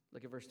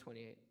 Look at verse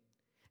 28.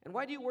 And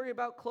why do you worry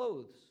about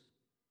clothes?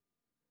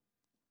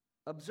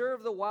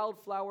 Observe the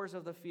wildflowers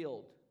of the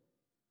field.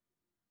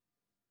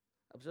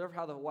 Observe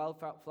how the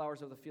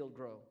wildflowers of the field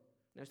grow.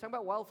 Now, he's talking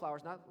about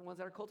wildflowers, not the ones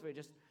that are cultivated.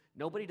 Just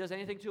nobody does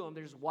anything to them.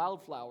 There's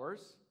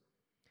wildflowers.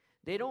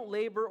 They don't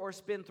labor or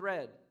spin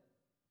thread.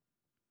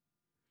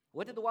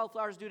 What did the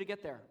wildflowers do to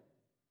get there?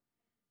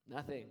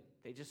 Nothing.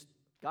 They just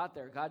got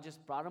there. God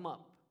just brought them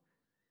up.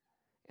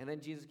 And then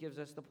Jesus gives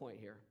us the point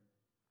here.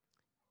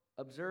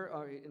 Observe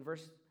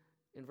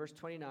in verse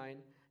 29,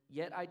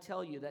 yet I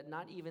tell you that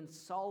not even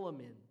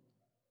Solomon,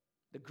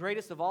 the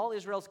greatest of all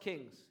Israel's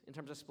kings in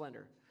terms of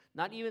splendor,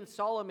 not even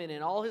Solomon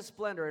in all his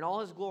splendor and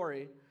all his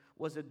glory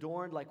was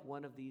adorned like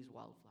one of these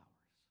wildflowers.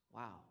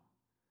 Wow.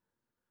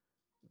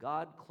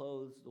 God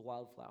clothes the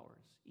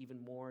wildflowers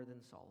even more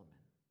than Solomon.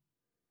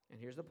 And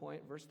here's the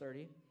point, verse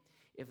 30.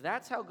 If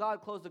that's how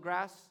God clothes the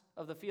grass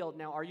of the field,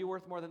 now are you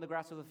worth more than the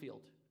grass of the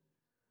field?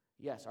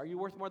 Yes. Are you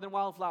worth more than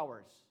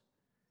wildflowers?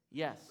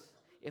 Yes.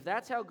 If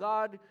that's how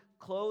God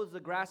clothes the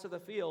grass of the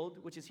field,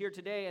 which is here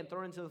today and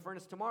thrown into the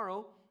furnace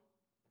tomorrow,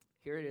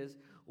 here it is,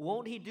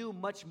 won't he do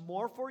much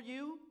more for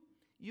you,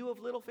 you of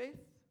little faith?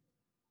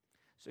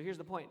 So here's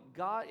the point.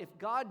 If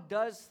God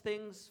does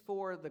things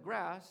for the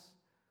grass,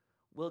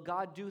 will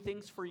God do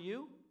things for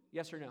you?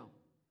 Yes or no?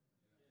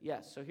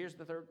 Yes. So here's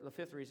the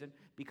 5th reason,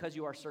 because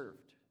you are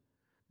served.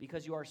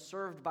 Because you are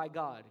served by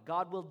God.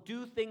 God will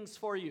do things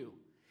for you.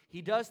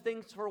 He does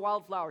things for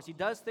wildflowers. He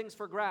does things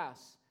for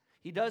grass.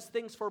 He does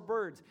things for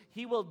birds.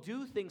 He will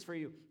do things for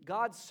you.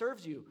 God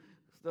serves you.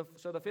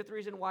 So the 5th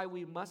reason why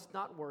we must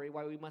not worry,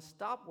 why we must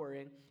stop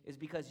worrying, is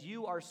because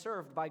you are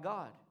served by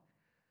God.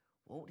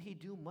 Won't he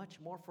do much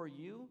more for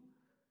you?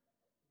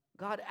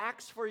 God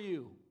acts for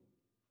you.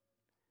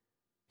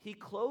 He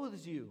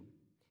clothes you.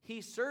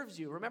 He serves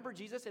you. Remember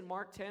Jesus in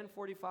Mark 10,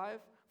 44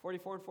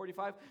 and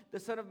 45? The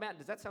Son of Man.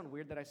 Does that sound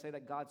weird that I say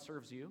that God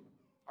serves you?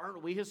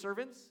 Aren't we his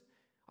servants?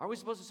 Aren't we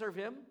supposed to serve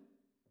him?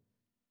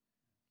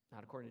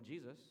 Not according to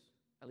Jesus.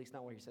 At least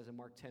not what he says in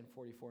Mark 10,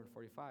 44 and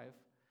 45.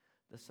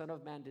 The Son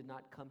of Man did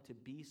not come to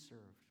be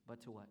served,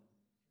 but to what?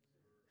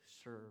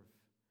 Serve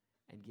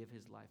and give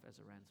his life as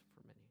a ransom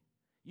for many.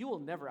 You will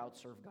never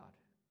outserve God.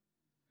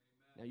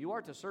 Now, you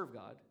are to serve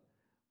God,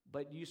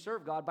 but you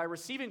serve God by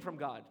receiving from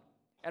God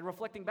and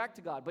reflecting back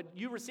to God. But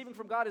you receiving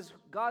from God is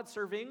God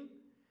serving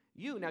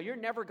you. Now, you're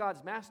never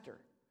God's master.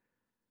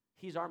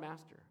 He's our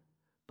master.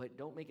 But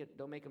don't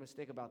make a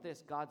mistake about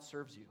this. God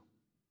serves you.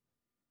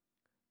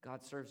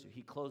 God serves you.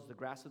 He clothes the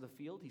grass of the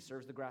field. He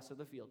serves the grass of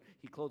the field.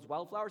 He clothes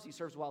wildflowers. He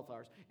serves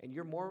wildflowers. And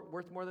you're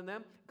worth more than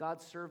them.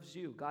 God serves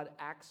you. God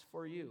acts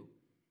for you.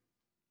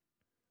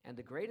 And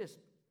the greatest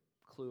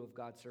clue of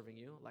God serving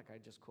you, like I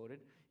just quoted,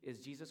 is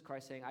Jesus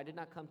Christ saying, I did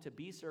not come to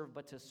be served,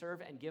 but to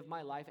serve and give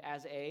my life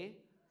as a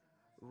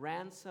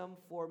ransom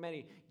for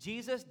many.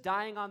 Jesus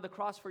dying on the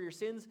cross for your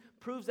sins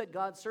proves that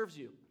God serves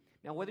you.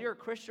 Now, whether you're a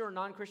Christian or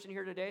non-Christian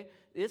here today,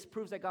 this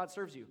proves that God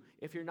serves you.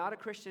 If you're not a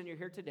Christian, you're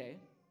here today,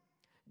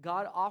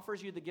 God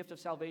offers you the gift of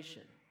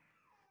salvation,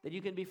 that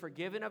you can be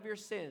forgiven of your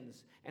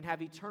sins and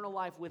have eternal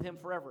life with him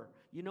forever.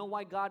 You know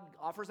why God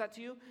offers that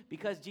to you?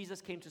 Because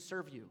Jesus came to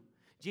serve you.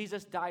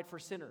 Jesus died for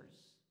sinners.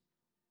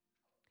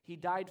 He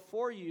died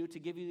for you to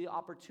give you the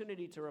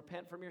opportunity to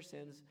repent from your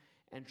sins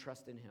and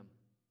trust in him.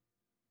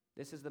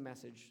 This is the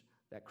message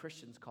that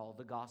Christians call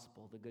the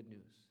gospel, the good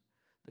news.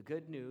 The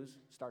good news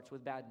starts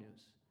with bad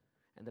news.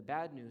 And the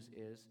bad news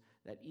is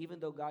that even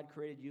though God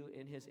created you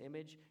in his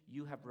image,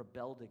 you have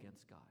rebelled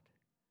against God.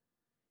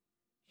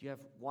 You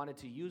have wanted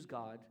to use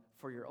God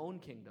for your own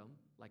kingdom,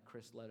 like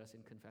Chris led us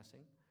in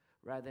confessing,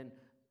 rather than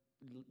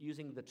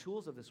using the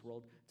tools of this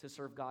world to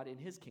serve God in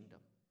his kingdom.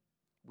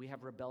 We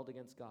have rebelled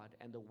against God,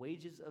 and the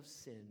wages of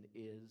sin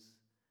is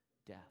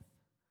death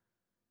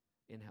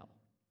in hell.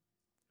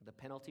 The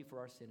penalty for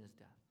our sin is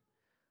death.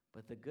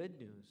 But the good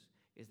news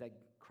is that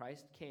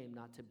Christ came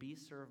not to be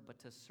served, but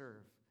to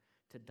serve,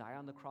 to die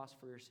on the cross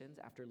for your sins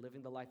after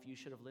living the life you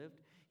should have lived.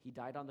 He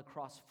died on the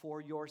cross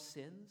for your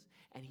sins,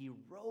 and he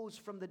rose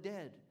from the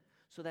dead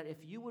so that if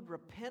you would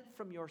repent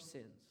from your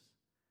sins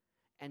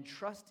and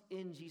trust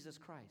in Jesus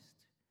Christ,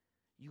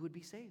 you would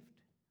be saved,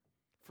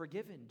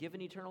 forgiven,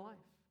 given eternal life.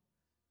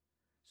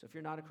 So if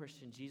you're not a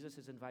Christian, Jesus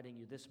is inviting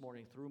you this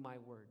morning through my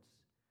words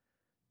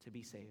to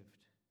be saved,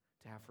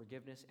 to have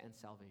forgiveness and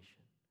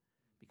salvation,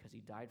 because he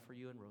died for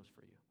you and rose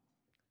for you.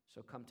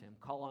 So come to him,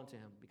 call on to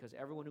him, because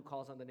everyone who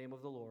calls on the name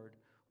of the Lord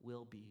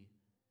will be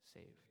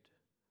saved.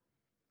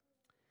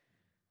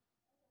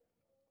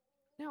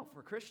 Now,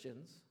 for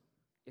Christians,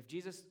 if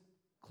Jesus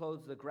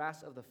clothes the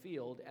grass of the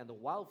field and the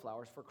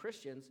wildflowers, for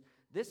Christians,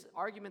 this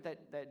argument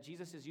that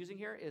Jesus is using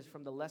here is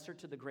from the lesser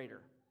to the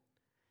greater.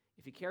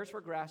 If he cares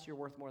for grass, you're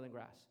worth more than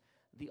grass.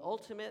 The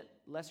ultimate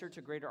lesser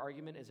to greater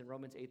argument is in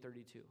Romans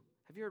 8:32.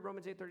 Have you heard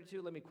Romans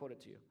 8:32? Let me quote it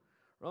to you.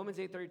 Romans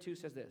 8:32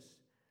 says this: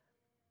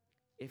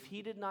 if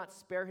he did not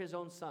spare his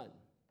own son,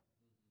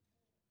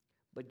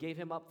 but gave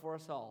him up for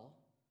us all.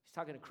 He's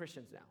talking to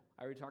Christians now.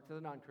 I already talked to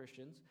the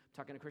non-Christians. I'm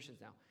talking to Christians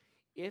now.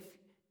 If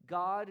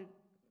God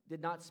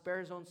did not spare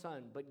his own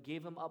son, but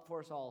gave him up for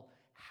us all,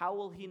 how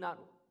will he not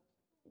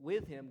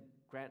with him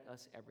grant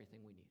us everything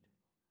we need?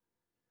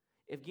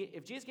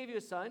 If Jesus gave you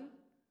a son,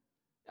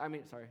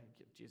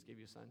 if Jesus gave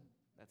you a son,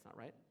 that's not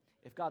right.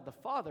 If God the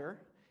Father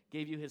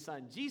gave you his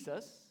son,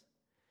 Jesus,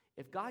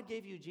 if God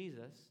gave you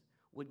Jesus,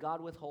 would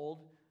God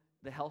withhold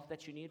the health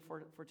that you need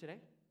for today?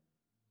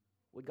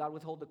 Would God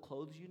withhold the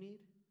clothes you need?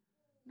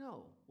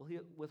 No. Will he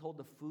withhold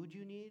the food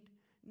you need?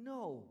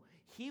 No.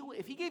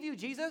 If he gave you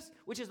Jesus,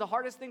 which is the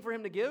hardest thing for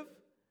him to give,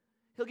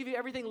 he'll give you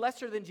everything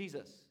lesser than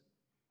Jesus,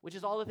 which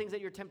is all the things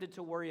that you're tempted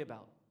to worry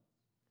about.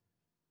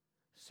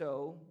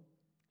 So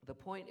the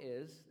point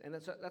is, and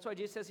that's why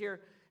Jesus says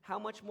here, how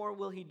much more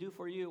will he do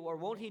for you, or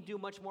won't he do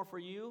much more for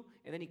you?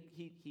 And then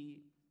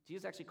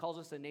Jesus actually calls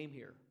us a name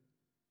here.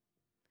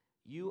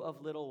 You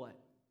of little what?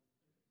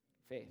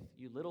 Faith.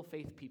 You little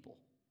faith people.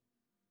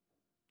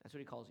 That's what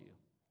he calls you.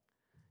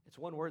 It's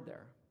one word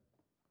there.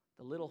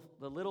 The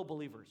little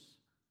believers.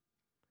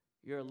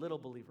 You're a little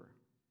believer.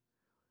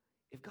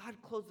 If God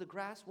clothes the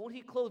grass, won't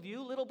he clothe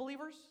you, little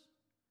believers?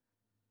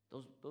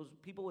 Those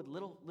people with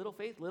little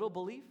faith, little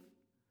belief?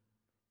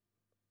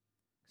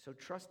 So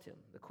trust him.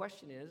 The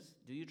question is,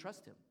 do you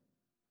trust him?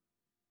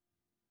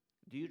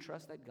 Do you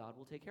trust that God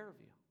will take care of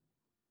you?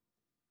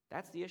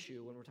 That's the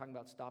issue when we're talking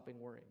about stopping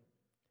worrying.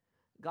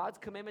 God's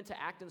commitment to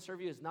act and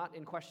serve you is not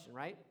in question,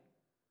 right?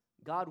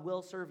 God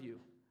will serve you.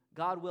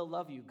 God will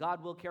love you.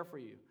 God will care for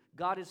you.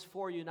 God is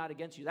for you, not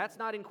against you. That's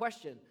not in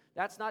question.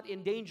 That's not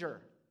in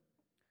danger.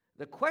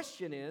 The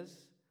question is,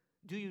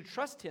 do you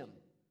trust him?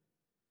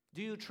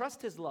 Do you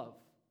trust his love?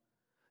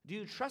 Do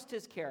you trust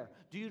his care?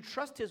 Do you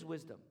trust his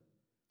wisdom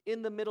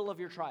in the middle of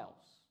your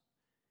trials,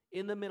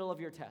 in the middle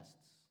of your tests,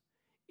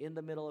 in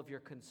the middle of your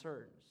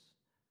concerns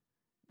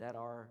that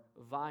are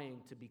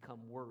vying to become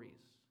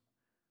worries?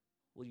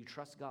 Will you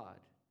trust God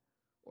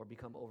or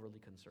become overly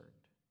concerned.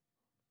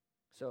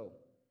 So,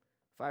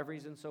 5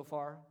 reasons so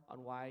far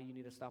on why you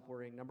need to stop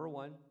worrying. Number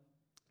 1,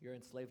 you're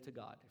enslaved to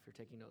God, if you're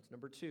taking notes.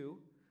 Number 2,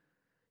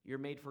 you're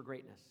made for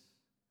greatness.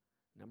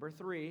 Number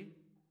 3,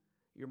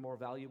 you're more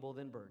valuable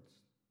than birds.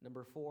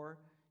 Number 4,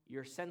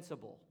 you're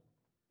sensible.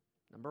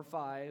 Number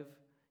 5,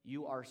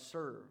 you are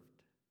served.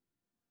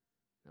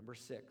 Number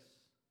 6,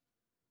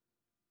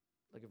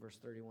 look at verse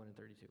 31 and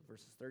 32.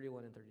 Verses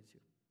 31 and 32.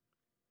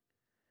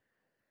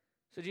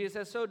 So Jesus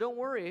says, so don't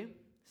worry,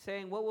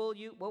 saying, what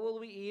will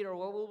we eat, or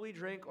what will we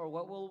drink, or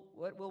what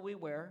will we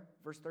wear?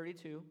 Verse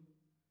 32.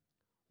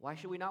 Why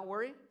should we not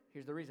worry?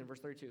 Here's the reason,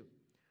 verse 32.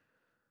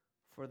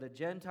 For the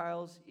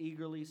Gentiles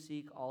eagerly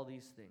seek all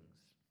these things,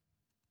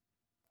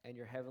 and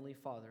your heavenly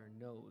Father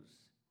knows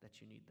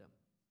that you need them.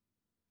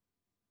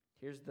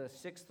 Here's the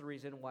 6th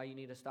reason why you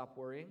need to stop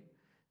worrying.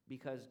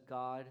 Because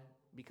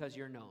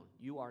you're known.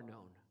 You are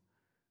known.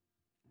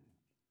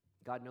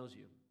 God knows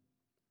you.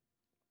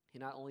 He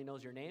not only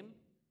knows your name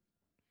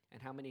and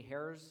how many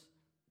hairs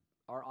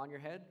are on your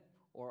head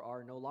or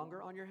are no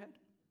longer on your head,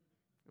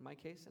 in my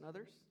case and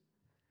others.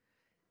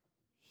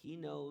 He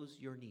knows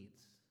your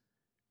needs.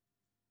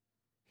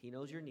 He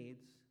knows your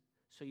needs,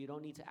 so you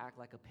don't need to act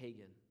like a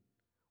pagan.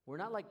 We're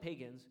not like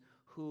pagans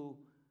who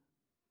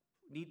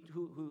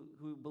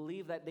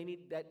believe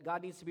that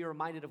God needs to be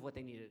reminded of what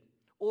they needed,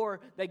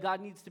 or that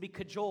God needs to be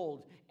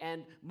cajoled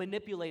and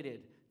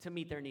manipulated to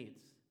meet their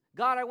needs.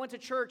 God, I went to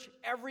church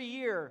every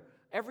year,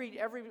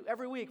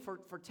 every week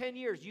for 10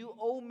 years. You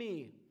owe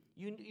me.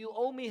 You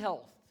owe me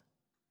health.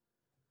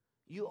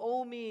 You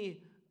owe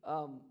me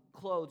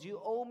clothes. You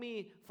owe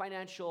me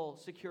financial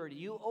security.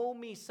 You owe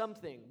me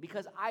something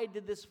because I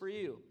did this for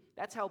you.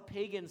 That's how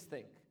pagans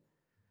think.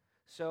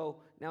 So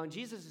now in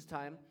Jesus'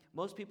 time,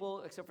 most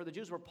people, except for the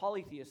Jews, were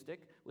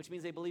polytheistic, which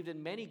means they believed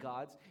in many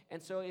gods.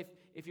 And so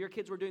if your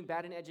kids were doing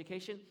bad in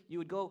education, you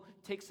would go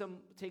take some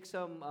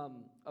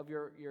of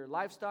your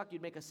livestock,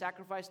 you'd make a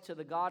sacrifice to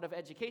the god of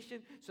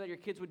education so that your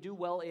kids would do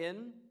well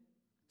in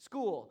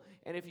school.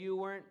 And if you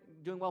weren't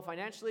doing well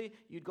financially,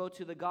 you'd go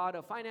to the god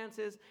of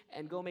finances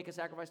and go make a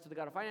sacrifice to the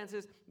god of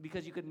finances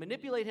because you could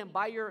manipulate him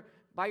by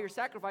your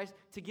sacrifice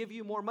to give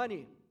you more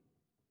money.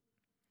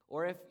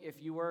 Or if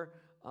you were...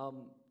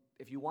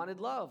 if you wanted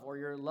love or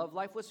your love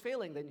life was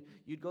failing, then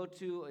you'd go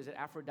to, is it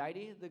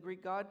Aphrodite, the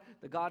Greek god,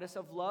 the goddess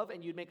of love,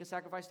 and you'd make a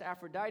sacrifice to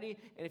Aphrodite.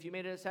 And if you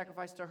made a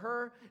sacrifice to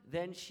her,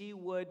 then you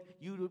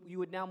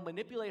would now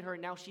manipulate her,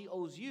 and now she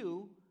owes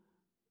you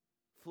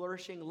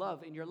flourishing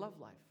love in your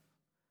love life.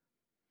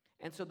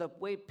 And so the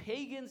way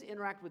pagans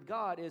interact with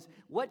God is,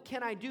 what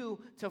can I do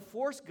to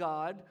force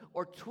God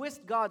or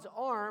twist God's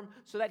arm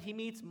so that he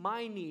meets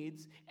my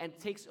needs and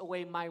takes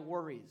away my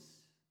worries?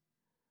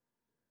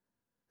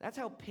 That's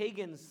how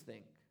pagans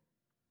think.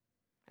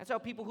 That's how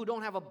people who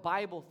don't have a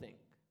Bible think.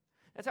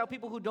 That's how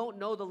people who don't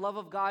know the love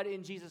of God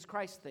in Jesus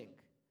Christ think.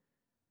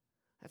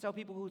 That's how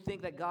people who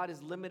think that God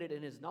is limited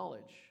in his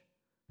knowledge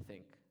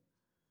think.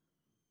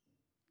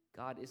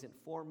 God isn't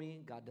for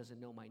me. God doesn't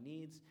know my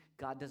needs.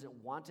 God doesn't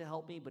want to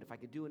help me, but if I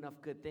could do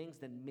enough good things,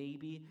 then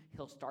maybe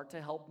he'll start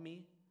to help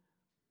me.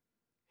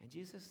 And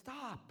Jesus says,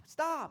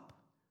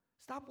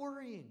 stop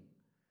worrying.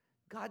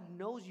 God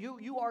knows you.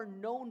 You are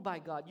known by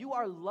God. You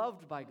are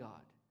loved by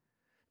God.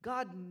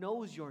 God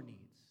knows your needs.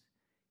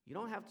 You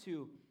don't have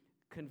to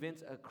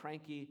convince a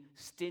cranky,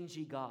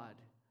 stingy God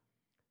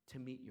to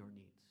meet your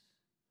needs.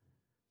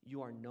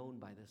 You are known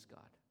by this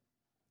God,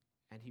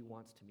 and he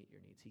wants to meet your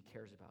needs. He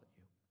cares about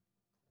you.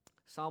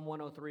 Psalm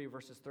 103,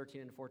 verses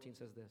 13 and 14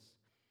 says this: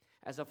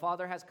 As a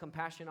father has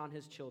compassion on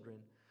his children,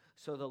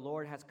 so the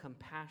Lord has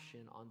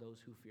compassion on those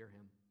who fear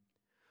him.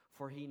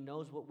 For he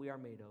knows what we are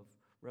made of,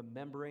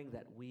 remembering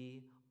that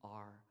we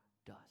are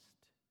dust.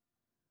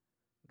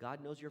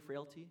 God knows your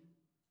frailty.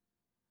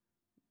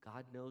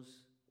 God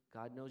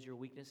knows your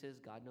weaknesses.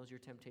 God knows your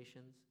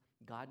temptations.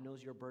 God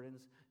knows your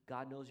burdens.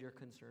 God knows your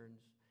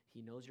concerns.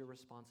 He knows your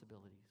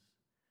responsibilities.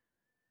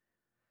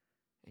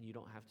 And you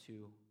don't have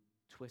to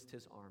twist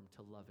his arm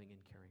to loving and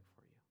caring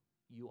for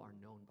you. You are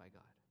known by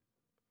God.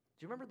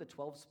 Do you remember the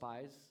 12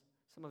 spies?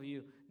 Some of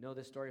you know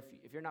this story.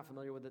 If you're not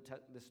familiar with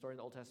this story in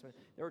the Old Testament,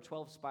 there were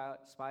 12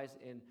 spies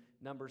in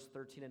Numbers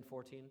 13 and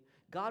 14.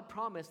 God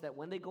promised that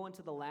when they go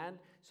into the land,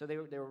 so they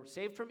were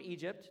saved from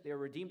Egypt, they were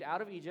redeemed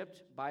out of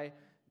Egypt by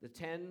the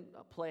 10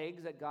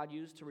 plagues that God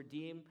used to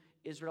redeem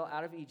Israel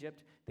out of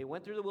Egypt. They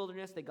went through the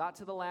wilderness, they got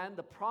to the land,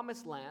 the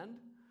promised land,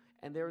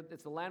 and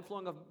it's the land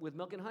flowing with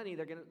milk and honey.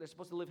 They're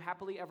supposed to live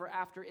happily ever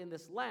after in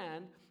this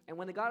land. And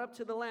when they got up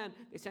to the land,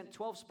 they sent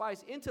 12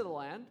 spies into the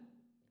land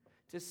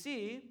to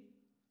see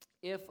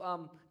if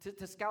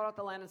to scout out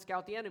the land and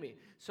scout the enemy.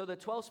 So the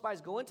 12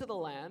 spies go into the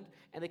land,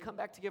 and they come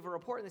back to give a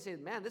report, and they say,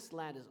 man, this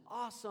land is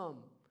awesome.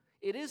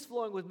 It is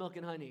flowing with milk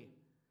and honey.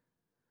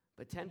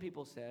 But 10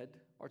 people said,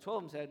 or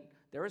 12 of them said,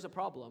 there is a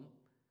problem.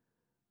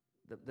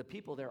 The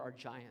people there are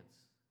giants,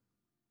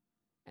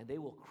 and they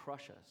will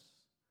crush us.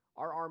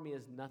 Our army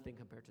is nothing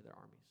compared to their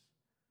armies.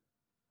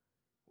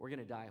 We're going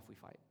to die if we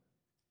fight.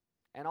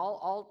 And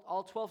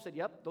all 12 said,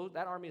 yep,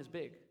 that army is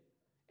big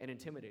and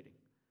intimidating.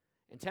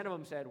 And 10 of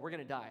them said, we're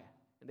going to die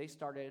and they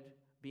started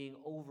being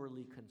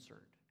overly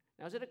concerned.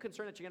 Now, is it a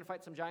concern that you're going to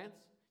fight some giants?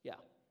 Yeah,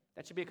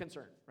 that should be a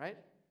concern, right?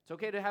 It's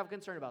okay to have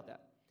concern about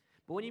that.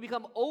 But when you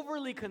become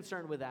overly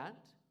concerned with that,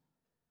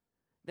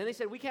 then they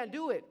said, we can't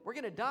do it. We're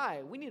going to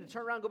die. We need to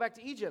turn around and go back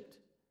to Egypt.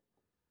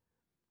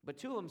 But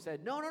two of them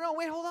said, no,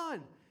 wait, hold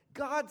on.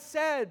 God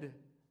said,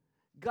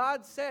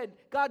 God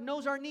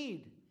knows our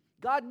need.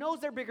 God knows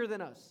they're bigger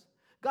than us.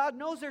 God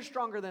knows they're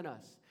stronger than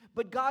us.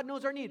 But God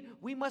knows our need.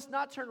 We must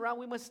not turn around.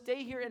 We must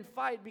stay here and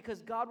fight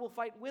because God will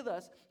fight with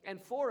us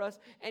and for us,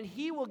 and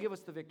He will give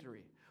us the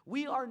victory.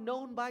 We are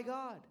known by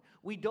God.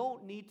 We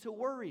don't need to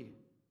worry.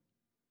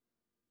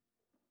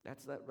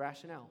 That's the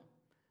rationale.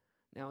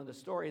 Now in the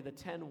story, the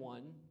 10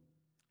 won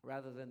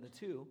rather than the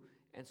 2,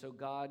 and so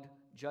God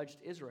judged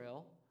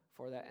Israel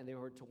for that, and they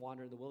were to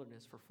wander in the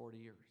wilderness for 40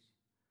 years.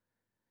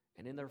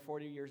 And in their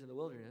 40 years in the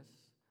wilderness,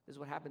 this is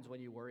what happens when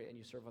you worry and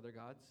you serve other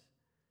gods.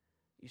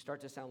 You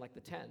start to sound like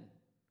the 10.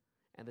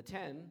 And the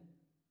 10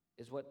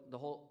 is what the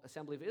whole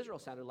assembly of Israel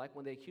sounded like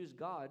when they accused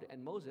God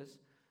and Moses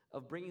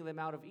of bringing them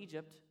out of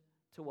Egypt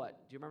to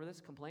what? Do you remember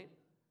this complaint?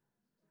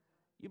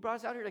 You brought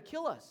us out here to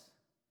kill us.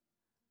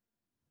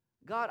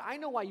 God, I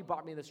know why you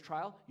brought me in this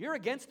trial. You're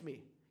against me.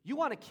 You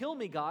want to kill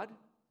me, God.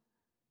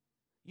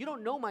 You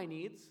don't know my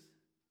needs.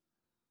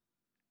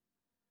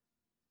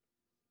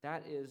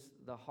 That is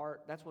the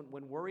heart. That's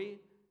when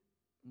worry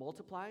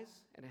multiplies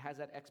and it has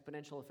that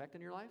exponential effect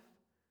in your life.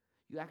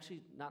 You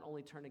actually not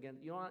only turn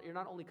against, you're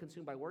not only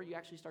consumed by worry, you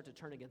actually start to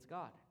turn against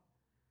God.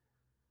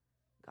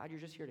 God,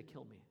 you're just here to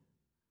kill me.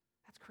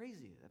 That's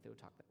crazy that they would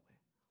talk that way.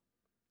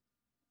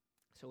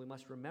 So we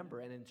must remember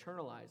and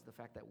internalize the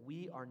fact that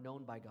we are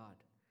known by God.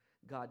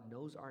 God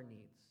knows our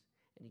needs,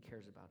 and He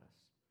cares about us.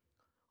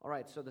 All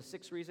right, so the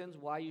 6 reasons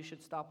why you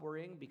should stop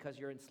worrying: because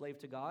you're enslaved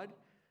to God,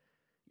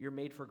 you're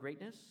made for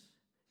greatness,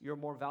 you're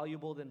more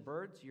valuable than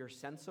birds, you're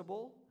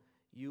sensible,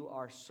 you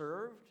are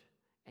served,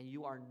 and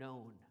you are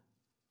known.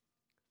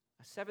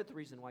 A 7th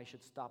reason why you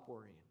should stop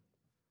worrying: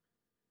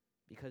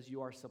 because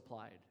you are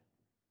supplied.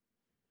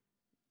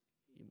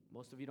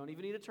 Most of you don't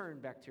even need to turn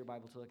back to your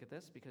Bible to look at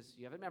this because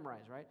you have it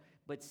memorized, right?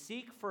 But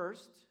seek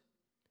first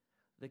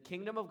the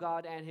kingdom of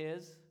God and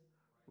His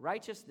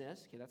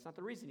righteousness. Okay, that's not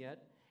the reason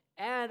yet.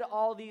 And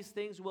all these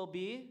things will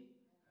be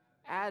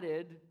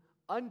added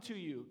unto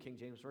you, King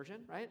James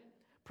Version, right?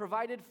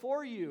 Provided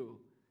for you,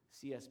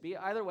 CSB.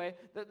 Either way,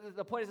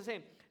 the point is the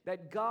same,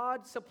 that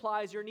God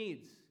supplies your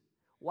needs.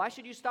 Why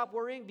should you stop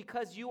worrying?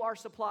 Because you are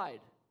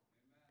supplied.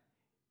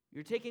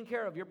 You're taken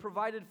care of. You're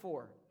provided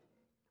for.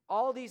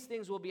 All these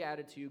things will be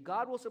added to you.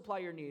 God will supply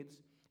your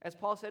needs. As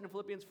Paul said in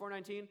Philippians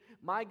 4:19,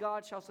 my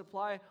God shall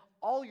supply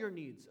all your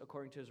needs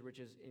according to His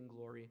riches in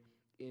glory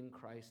in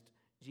Christ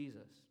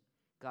Jesus.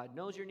 God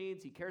knows your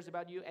needs. He cares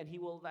about you, and He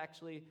will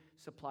actually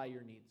supply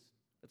your needs.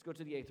 Let's go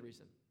to the 8th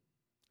reason.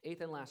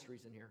 8th and last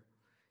reason here.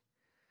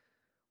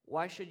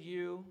 Why should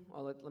you,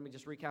 let me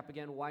just recap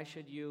again. Why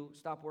should you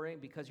stop worrying?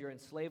 Because you're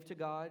enslaved to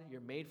God. You're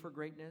made for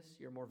greatness.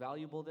 You're more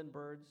valuable than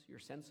birds. You're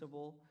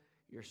sensible.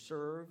 You're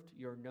served.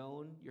 You're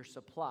known. You're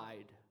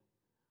supplied.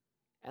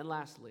 And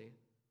lastly,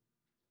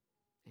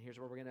 and here's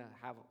where we're going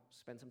to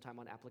spend some time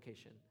on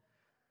application.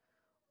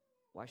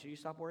 Why should you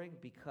stop worrying?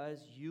 Because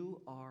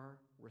you are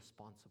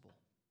responsible.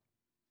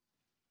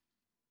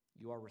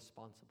 You are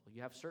responsible.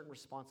 You have certain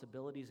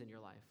responsibilities in your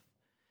life.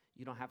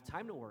 You don't have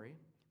time to worry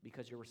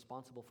because you're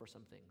responsible for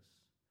some things.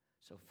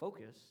 So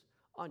focus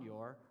on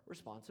your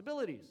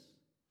responsibilities.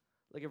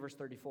 Look at verse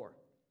 34.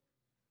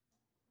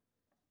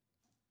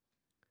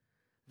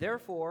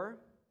 Therefore,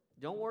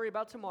 don't worry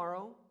about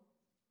tomorrow.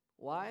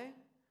 Why?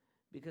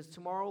 Because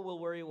tomorrow will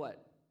worry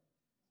what?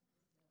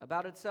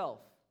 About itself.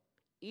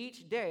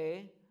 Each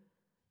day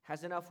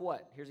has enough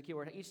what? Here's a key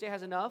word. Each day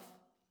has enough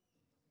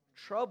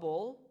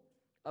trouble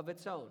of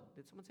its own.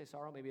 Did someone say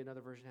sorrow? Maybe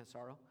another version has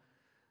sorrow.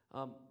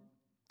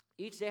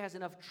 Each day has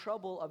enough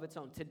trouble of its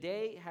own.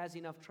 Today has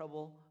enough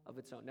trouble of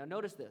its own. Now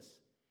notice this.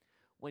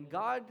 When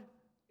God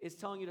is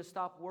telling you to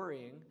stop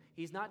worrying,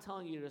 He's not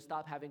telling you to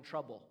stop having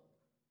trouble.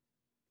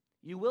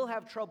 You will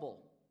have trouble.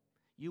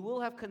 You will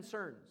have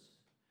concerns.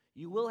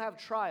 You will have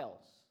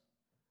trials.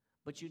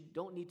 But you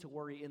don't need to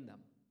worry in them.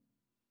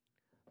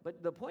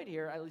 But the point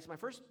here, at least my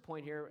first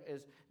point here,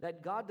 is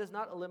that God does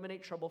not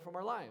eliminate trouble from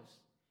our lives.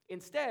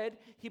 Instead,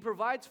 He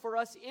provides for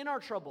us in our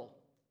trouble.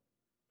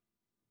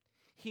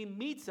 He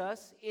meets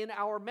us in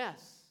our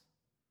mess.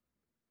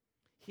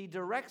 He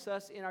directs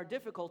us in our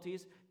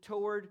difficulties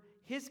toward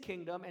His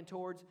kingdom and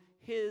towards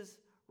His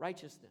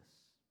righteousness.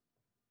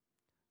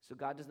 So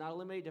God does not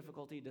eliminate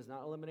difficulty. He does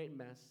not eliminate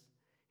mess.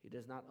 He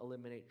does not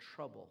eliminate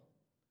trouble.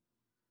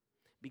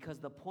 Because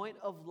the point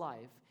of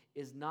life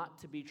is not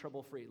to be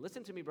trouble-free.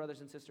 Listen to me,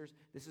 brothers and sisters.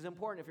 This is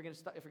important if you're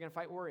going to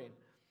fight worrying.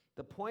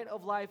 The point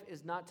of life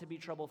is not to be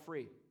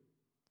trouble-free.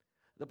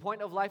 The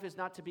point of life is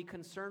not to be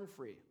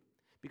concern-free.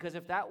 Because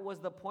if that was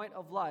the point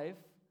of life,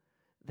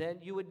 then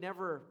you would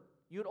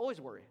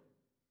always worry.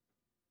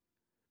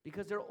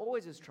 Because there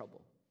always is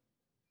trouble.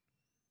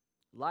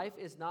 Life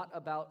is not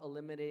about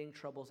eliminating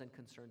troubles and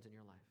concerns in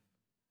your life.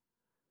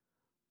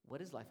 What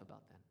is life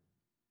about then?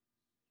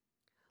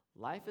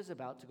 Life is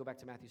about, to go back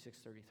to Matthew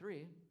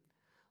 6:33,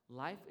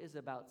 life is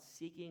about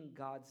seeking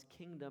God's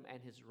kingdom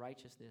and his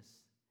righteousness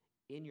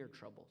in your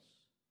troubles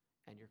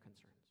and your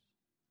concerns.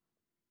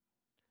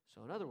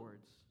 So in other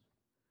words,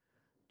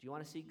 do you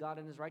want to seek God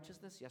and his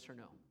righteousness? Yes or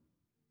no?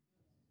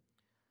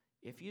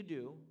 If you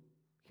do,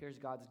 here's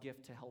God's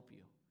gift to help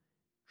you.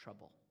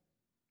 Trouble.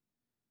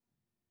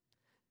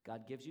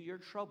 God gives you your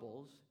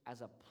troubles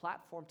as a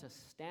platform to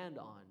stand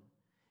on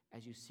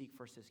as you seek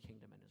first his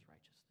kingdom and his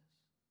righteousness.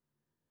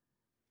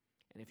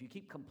 And if you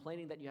keep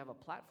complaining that you have a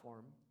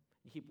platform,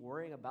 you keep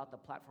worrying about the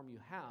platform you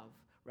have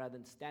rather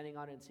than standing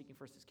on it and seeking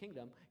first his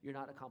kingdom, you're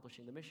not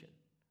accomplishing the mission.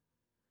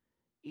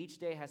 Each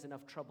day has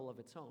enough trouble of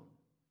its own.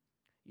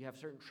 You have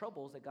certain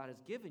troubles that God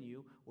has given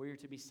you where you're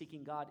to be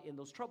seeking God in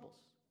those troubles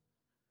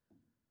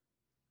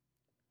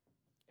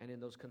and in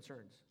those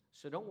concerns.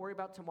 So don't worry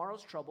about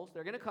tomorrow's troubles.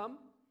 They're going to come,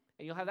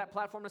 and you'll have that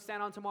platform to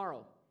stand on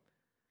tomorrow.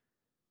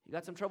 You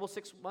got some trouble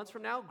 6 months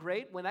from now?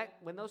 Great.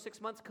 When those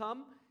 6 months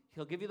come,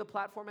 he'll give you the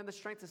platform and the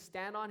strength to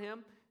stand on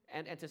him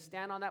and to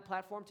stand on that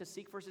platform to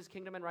seek first his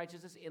kingdom and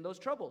righteousness in those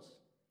troubles.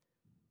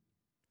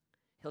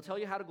 He'll tell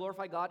you how to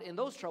glorify God in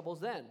those troubles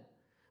then.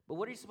 But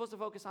what are you supposed to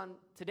focus on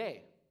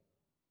today?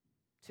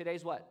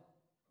 Today's what?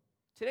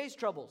 Today's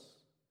troubles.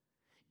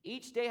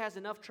 Each day has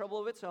enough trouble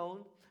of its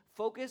own.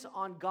 Focus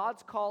on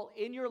God's call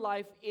in your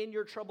life, in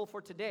your trouble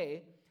for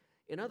today.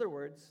 In other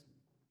words,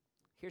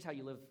 here's how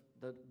you live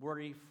the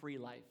worry-free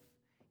life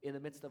in the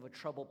midst of a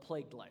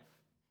trouble-plagued life.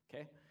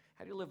 Okay?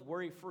 How do you live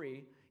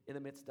worry-free in the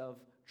midst of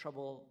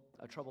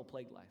a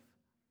trouble-plagued life?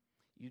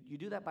 You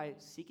do that by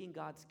seeking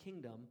God's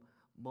kingdom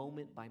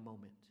moment by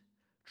moment,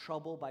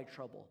 trouble by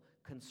trouble,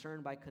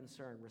 concern by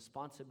concern,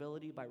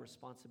 responsibility by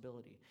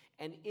responsibility.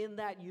 And in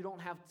that, you don't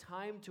have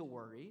time to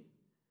worry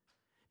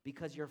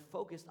because you're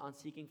focused on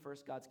seeking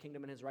first God's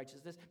kingdom and his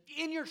righteousness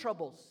in your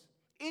troubles,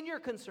 in your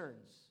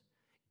concerns,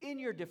 in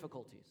your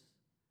difficulties.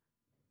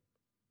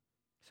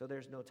 So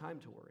there's no time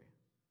to worry.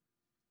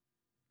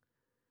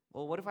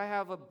 Well, what if I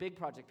have a big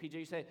project? PJ,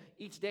 you say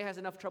each day has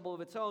enough trouble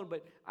of its own,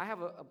 but I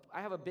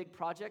have a big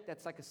project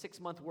that's like a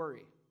 6-month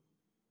worry.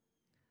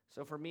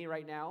 So for me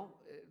right now,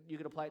 you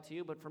could apply it to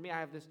you, but for me,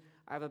 I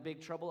have a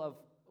big trouble of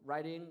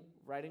writing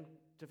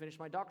to finish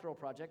my doctoral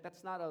project.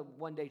 That's not a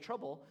one-day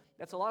trouble.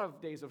 That's a lot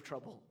of days of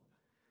trouble.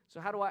 So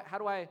how do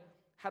I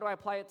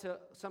apply it to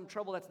some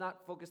trouble that's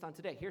not focused on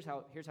today? Here's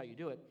how you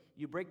do it.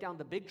 You break down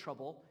the big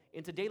trouble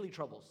into daily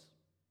troubles.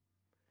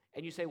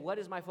 And you say, what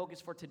is my focus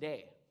for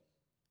today?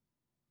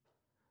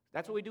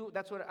 That's what we do.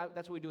 That's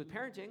what we do with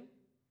parenting.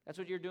 That's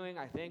what you're doing,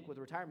 I think, with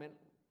retirement,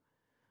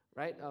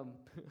 right?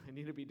 I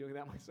need to be doing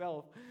that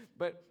myself.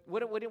 But what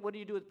do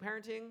you do with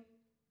parenting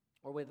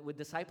or with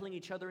discipling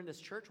each other in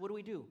this church? What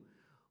do?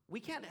 We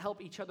can't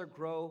help each other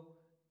grow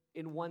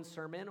in one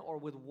sermon or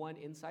with one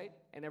insight,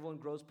 and everyone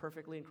grows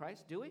perfectly in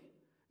Christ, do we?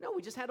 No,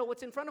 we just handle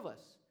what's in front of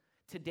us.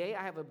 Today,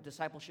 I have a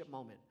discipleship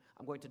moment.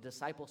 I'm going to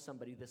disciple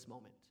somebody this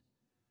moment.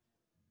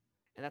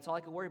 And that's all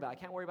I can worry about. I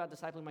can't worry about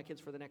discipling my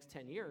kids for the next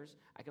 10 years.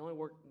 I can only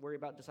worry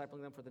about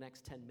discipling them for the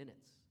next 10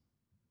 minutes.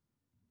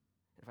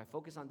 And if I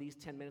focus on these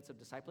 10 minutes of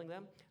discipling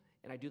them,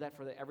 and I do that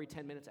for every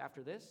 10 minutes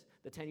after this,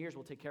 the 10 years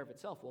will take care of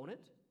itself, won't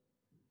it?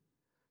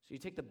 So you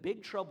take the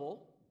big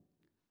trouble,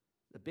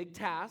 the big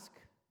task,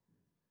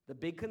 the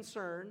big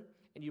concern,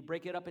 and you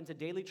break it up into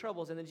daily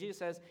troubles. And then Jesus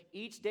says,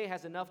 each day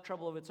has enough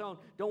trouble of its own.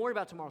 Don't worry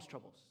about tomorrow's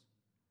troubles.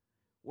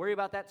 Worry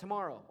about that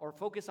tomorrow, or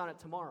focus on it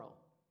tomorrow.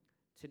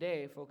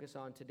 Today, focus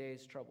on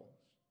today's troubles.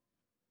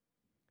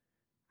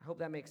 I hope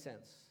that makes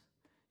sense.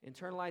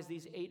 Internalize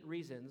these 8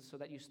 reasons so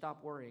that you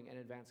stop worrying and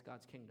advance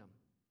God's kingdom.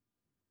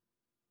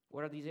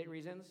 What are these 8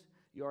 reasons?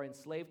 You are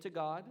enslaved to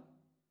God.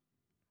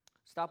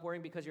 Stop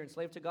worrying because you're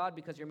enslaved to God,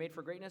 because you're made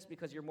for greatness,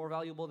 because you're more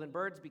valuable than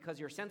birds, because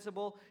you're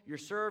sensible, you're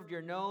served,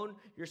 you're known,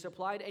 you're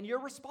supplied, and you're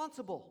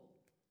responsible.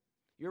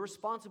 You're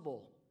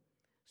responsible.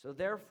 So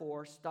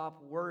therefore,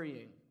 stop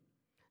worrying.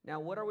 Now,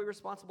 what are we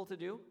responsible to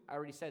do? I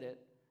already said it.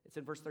 It's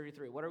in verse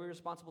 33. What are we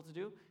responsible to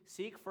do?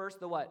 Seek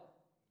first the what?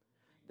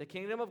 The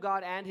kingdom of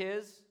God and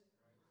his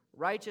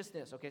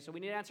righteousness. Okay, so we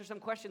need to answer some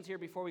questions here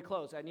before we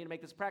close. I need to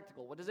make this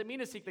practical. What does it mean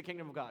to seek the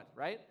kingdom of God,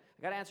 right?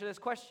 I got to answer this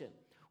question.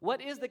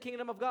 What is the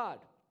kingdom of God?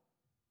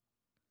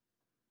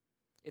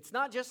 It's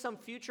not just some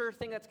future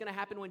thing that's going to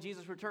happen when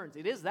Jesus returns.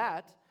 It is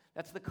that.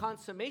 That's the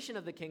consummation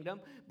of the kingdom,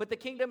 but the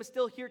kingdom is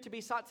still here to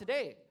be sought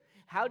today.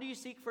 How do you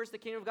seek first the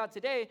kingdom of God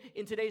today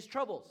in today's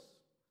troubles?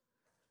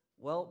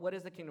 Well, what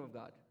is the kingdom of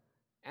God?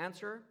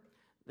 Answer,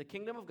 the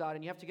kingdom of God,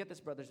 and you have to get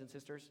this, brothers and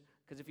sisters,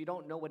 because if you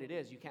don't know what it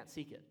is, you can't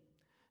seek it.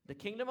 The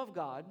kingdom of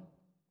God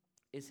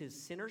is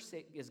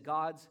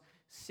God's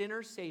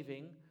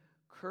sinner-saving,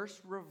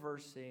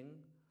 curse-reversing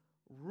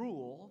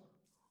rule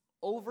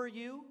over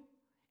you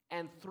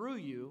and through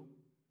you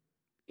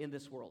in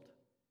this world,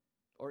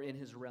 or in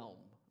his realm,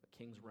 a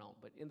king's realm,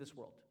 but in this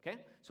world, okay?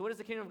 So what is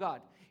the kingdom of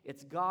God?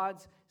 It's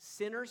God's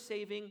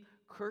sinner-saving,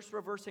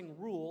 curse-reversing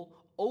rule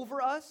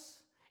over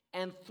us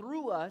and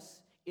through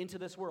us into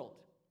this world.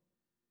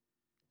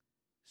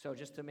 So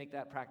just to make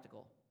that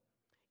practical,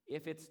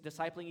 if it's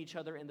discipling each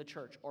other in the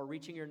church or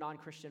reaching your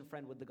non-Christian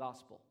friend with the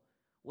gospel,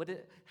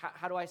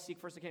 How do I seek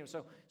first the kingdom?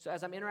 So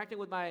as I'm interacting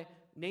with my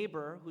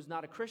neighbor who's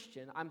not a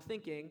Christian, I'm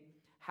thinking,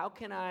 how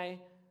can I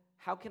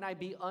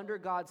be under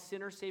God's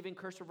sinner-saving,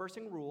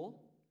 curse-reversing rule?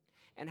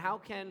 And how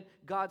can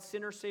God's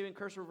sinner-saving,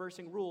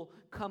 curse-reversing rule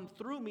come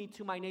through me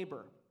to my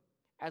neighbor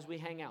as we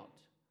hang out?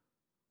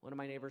 One of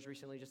my neighbors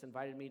recently just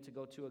invited me to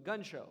go to a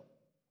gun show.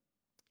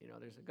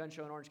 There's a gun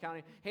show in Orange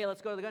County. Hey,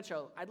 let's go to the gun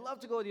show. I'd love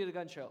to go with you to the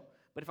gun show.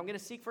 But if I'm going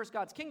to seek first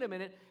God's kingdom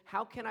in it,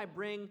 how can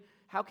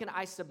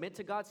I submit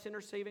to God's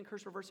sinner-saving,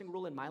 curse-reversing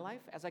rule in my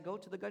life as I go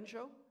to the gun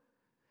show?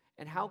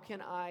 And how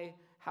can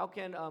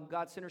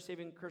God's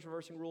sinner-saving,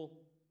 curse-reversing rule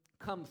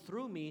come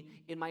through me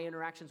in my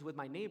interactions with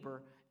my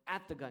neighbor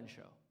at the gun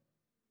show?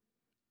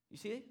 You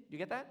see? Do you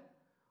get that?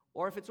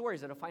 Or if it's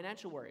worries, a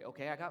financial worry.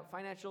 Okay, I got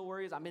financial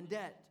worries. I'm in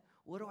debt.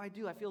 What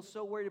do? I feel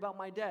so worried about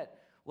my debt.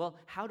 Well,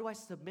 how do I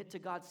submit to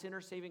God's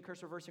sinner-saving,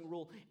 curse-reversing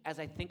rule as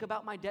I think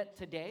about my debt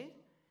today?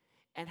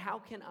 And how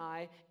can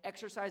I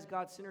exercise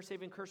God's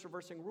sinner-saving,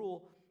 curse-reversing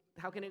rule?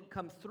 How can it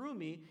come through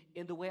me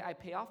in the way I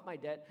pay off my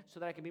debt so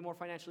that I can be more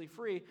financially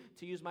free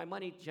to use my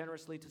money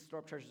generously to store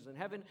up treasures in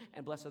heaven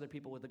and bless other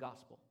people with the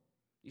gospel?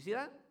 You see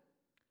that?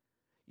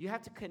 You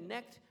have to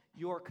connect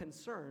your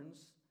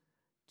concerns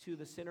to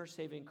the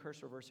sinner-saving,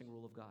 curse-reversing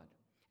rule of God.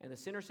 And the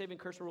sinner-saving,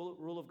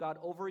 curse-rule of God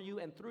over you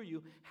and through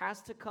you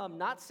has to come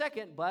not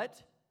second,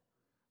 but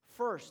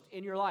first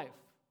in your life.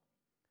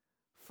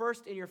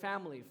 First in your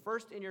family,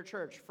 first in your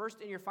church,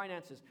 first in your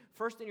finances,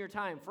 first in your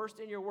time, first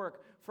in your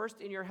work, first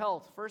in your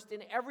health, first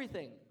in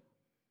everything.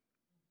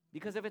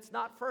 Because if it's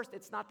not first,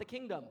 it's not the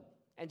kingdom.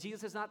 And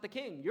Jesus is not the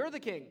king. You're the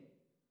king.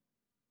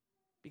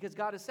 Because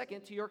God is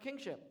second to your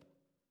kingship.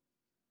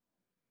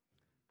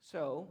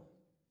 So,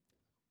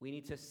 we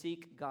need to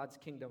seek God's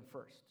kingdom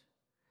first.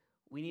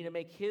 We need to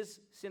make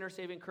his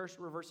sinner-saving,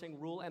 curse-reversing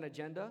rule and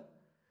agenda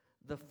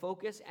the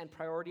focus and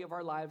priority of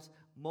our lives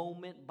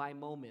moment by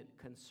moment,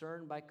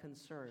 concern by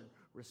concern,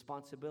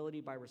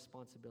 responsibility by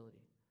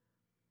responsibility.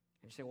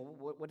 And you're saying,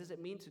 well, what does it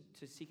mean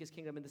to seek his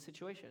kingdom in this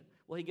situation?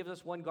 Well, he gives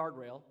us one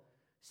guardrail.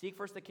 Seek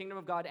first the kingdom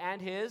of God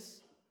and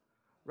his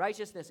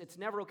righteousness. It's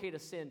never okay to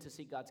sin to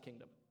seek God's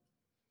kingdom.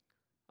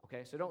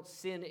 Okay, so don't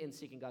sin in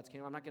seeking God's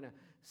kingdom. I'm not going to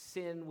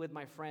sin with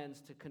my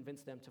friends to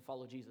convince them to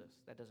follow Jesus.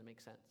 That doesn't make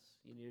sense.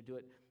 You need to do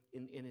it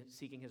in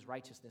seeking his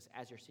righteousness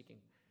as you're seeking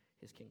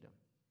his kingdom.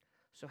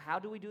 So how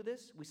do we do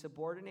this? We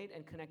subordinate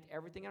and connect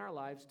everything in our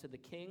lives to the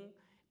king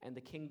and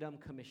the kingdom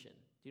commission.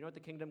 Do you know what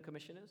the kingdom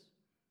commission is?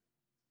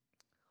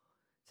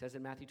 It says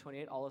in Matthew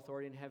 28, all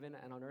authority in heaven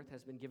and on earth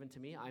has been given to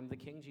me. I'm the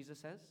king, Jesus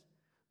says.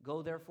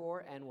 Go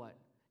therefore and what?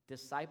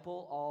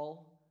 Disciple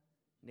all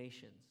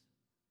nations.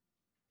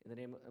 In the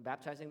name of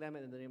baptizing them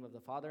in the name of the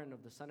Father and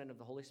of the Son and of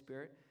the Holy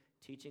Spirit,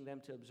 teaching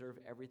them to observe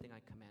everything I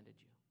commanded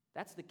you.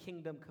 That's the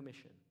kingdom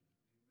commission.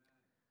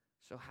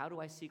 So how do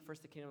I seek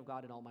first the kingdom of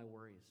God in all my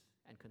worries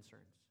and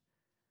concerns?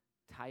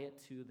 Tie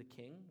it to the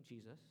King,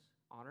 Jesus,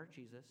 honor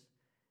Jesus,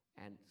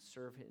 and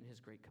serve in his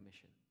great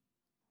commission.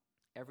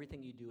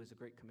 Everything you do is a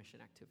great commission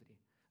activity,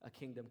 a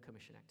kingdom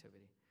commission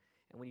activity.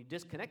 And when you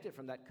disconnect it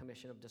from that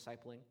commission of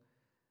discipling,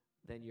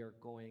 then you're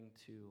going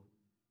to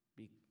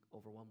be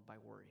overwhelmed by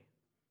worry.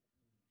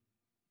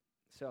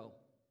 So,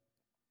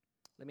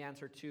 let me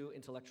answer two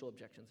intellectual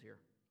objections here.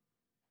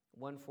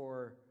 One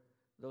for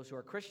those who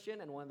are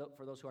Christian and one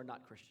for those who are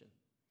not Christian.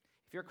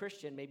 If you're a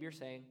Christian, maybe you're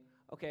saying,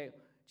 okay,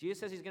 Jesus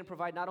says he's going to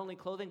provide not only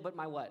clothing, but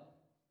my what?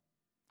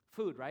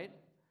 Food, right?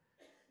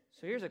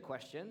 So here's a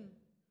question.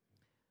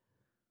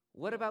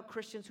 What about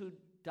Christians who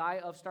die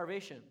of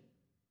starvation?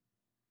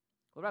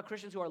 What about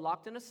Christians who are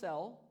locked in a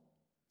cell,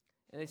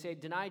 and they say,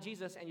 deny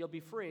Jesus and you'll be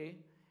free,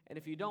 and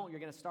if you don't, you're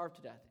going to starve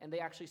to death, and they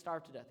actually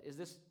starve to death. Is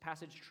this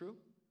passage true?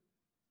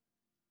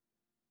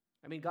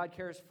 I mean, God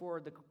cares for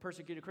the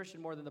persecuted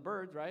Christian more than the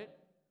birds, right?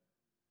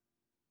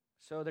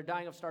 So they're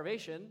dying of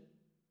starvation.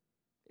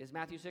 Is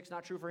Matthew 6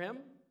 not true for him?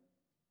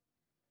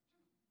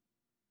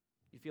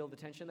 You feel the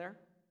tension there?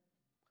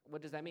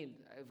 What does that mean?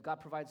 If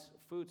God provides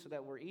food so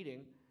that we're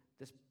eating,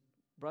 this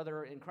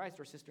brother in Christ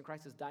or sister in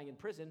Christ is dying in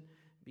prison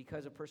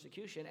because of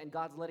persecution, and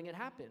God's letting it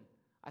happen.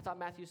 I thought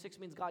Matthew 6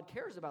 means God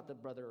cares about the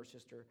brother or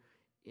sister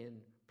in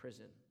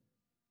prison.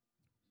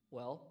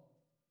 Well,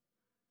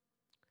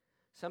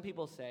 some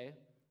people say,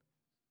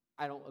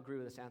 I don't agree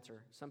with this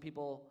answer.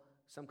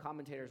 Some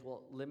commentators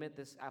will limit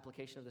this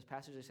application of this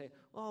passage. They say,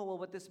 oh, well,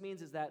 what this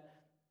means is that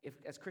if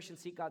as Christians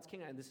seek God's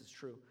kingdom, and this is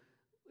true,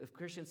 if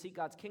Christians seek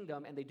God's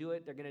kingdom and they do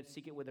it, they're going to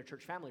seek it with their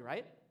church family,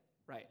 right?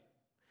 Right.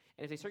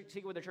 And if they seek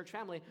it with their church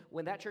family,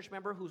 when that church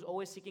member who's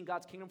always seeking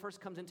God's kingdom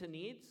first comes into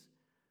needs,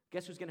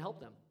 guess who's going to help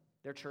them?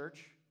 Their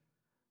church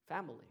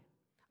family.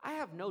 I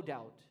have no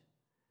doubt,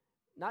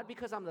 not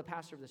because I'm the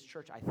pastor of this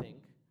church, I think,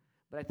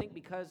 but I think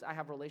because I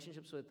have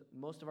relationships with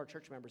most of our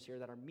church members here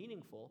that are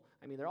meaningful.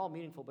 I mean, they're all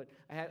meaningful, but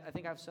I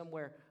think I have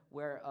somewhere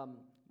where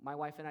my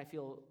wife and I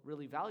feel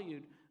really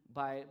valued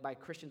by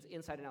Christians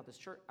inside and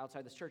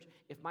outside this church.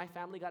 If my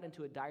family got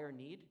into a dire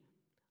need,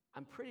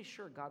 I'm pretty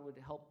sure God would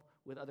help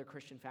with other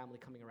Christian family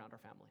coming around our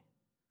family.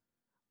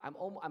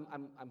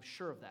 I'm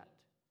sure of that.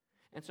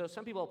 And so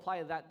some people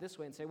apply that this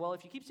way and say, well,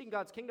 if you keep seeking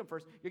God's kingdom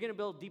first, you're going to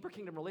build deeper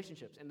kingdom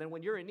relationships. And then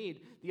when you're in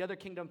need, the other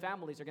kingdom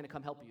families are going to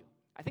come help you.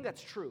 I think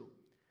that's true.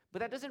 But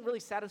that doesn't really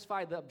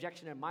satisfy the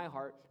objection in my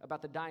heart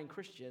about the dying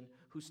Christian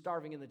who's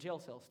starving in the jail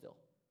cell still.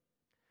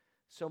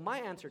 So my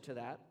answer to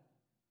that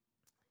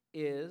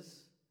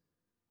is,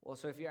 well,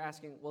 so if you're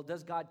asking, well,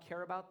 does God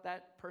care about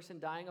that person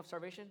dying of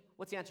starvation?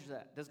 What's the answer to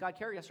that? Does God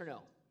care, yes or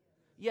no?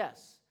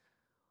 Yes.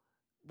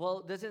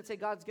 Well, doesn't it say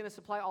God's going to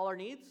supply all our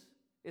needs?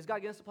 Is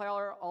God going to supply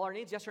all our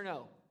needs, yes or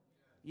no?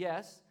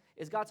 Yes.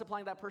 Is God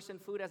supplying that person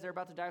food as they're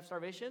about to die of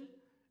starvation?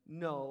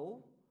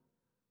 No.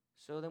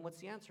 So then what's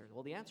the answer?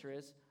 Well, the answer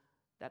is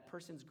that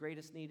person's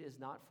greatest need is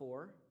not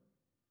for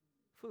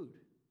food.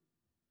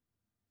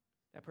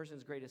 That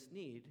person's greatest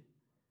need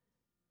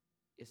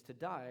is to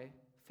die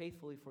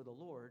faithfully for the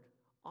Lord,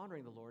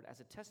 honoring the Lord as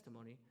a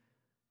testimony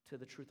to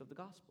the truth of the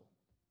gospel.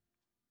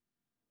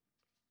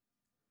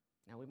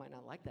 Now, we might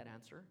not like that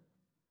answer,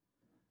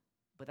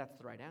 but that's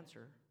the right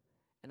answer.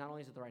 And not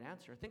only is it the right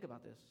answer, think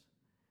about this.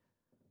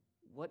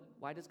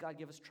 Why does God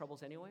give us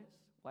troubles anyways?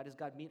 Why does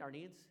God meet our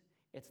needs?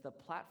 It's the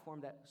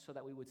platform so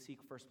that we would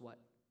seek first what?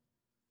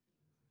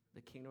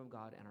 The kingdom of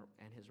God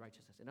and his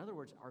righteousness. In other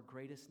words, our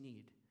greatest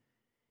need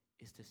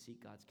is to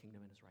seek God's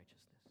kingdom and his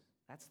righteousness.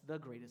 That's the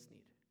greatest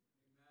need.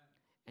 Amen.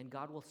 And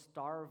God will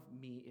starve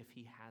me if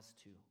he has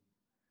to,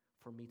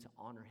 for me to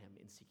honor him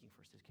in seeking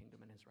first his kingdom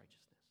and his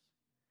righteousness.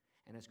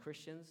 And as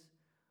Christians,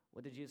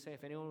 what did Jesus say?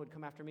 If anyone would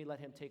come after me, let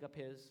him take up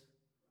his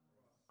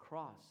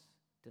cross,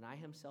 deny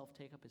himself,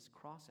 take up his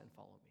cross, and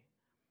follow me.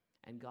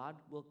 And God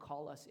will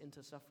call us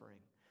into suffering,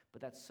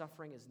 but that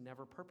suffering is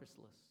never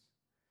purposeless.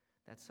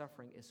 That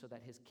suffering is so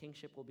that his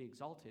kingship will be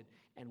exalted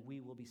and we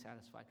will be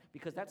satisfied.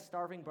 Because that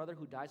starving brother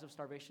who dies of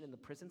starvation in the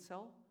prison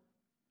cell,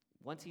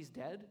 once he's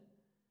dead,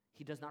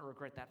 he does not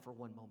regret that for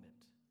one moment.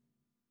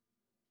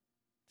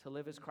 To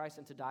live is Christ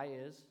and to die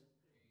is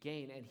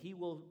gain, and he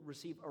will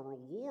receive a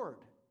reward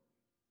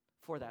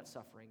for that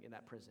suffering in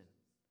that prison,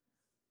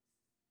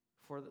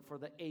 for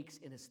the aches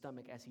in his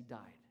stomach as he died.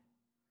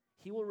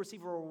 He will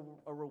receive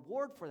a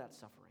reward for that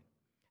suffering,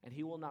 and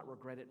he will not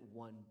regret it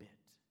one bit.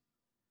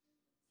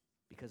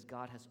 Because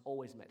God has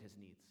always met his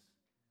needs,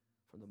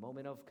 from the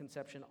moment of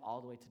conception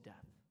all the way to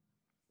death,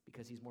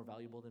 because he's more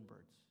valuable than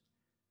birds.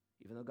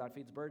 Even though God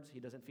feeds birds, he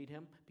doesn't feed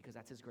him, because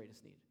that's his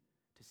greatest need,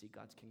 to seek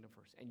God's kingdom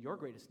first. And your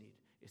greatest need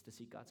is to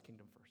seek God's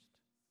kingdom first,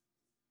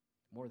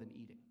 more than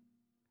eating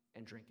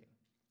and drinking.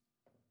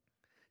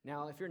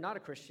 Now, if you're not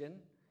a Christian,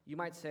 you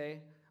might say,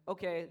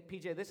 okay,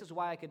 PJ, this is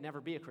why I could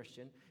never be a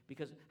Christian,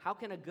 because how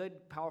can a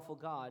good, powerful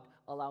God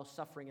allow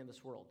suffering in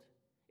this world?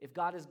 If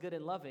God is good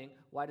and loving,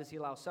 why does he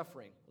allow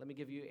suffering? Let me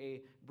give you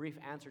a brief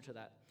answer to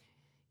that.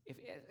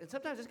 And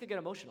sometimes this could get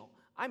emotional.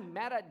 I'm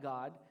mad at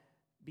God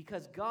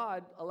because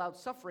God allowed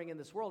suffering in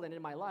this world and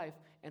in my life,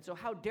 and so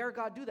how dare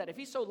God do that? If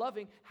he's so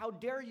loving, how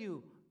dare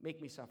you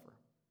make me suffer?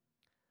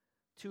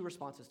 Two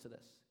responses to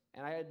this,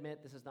 and I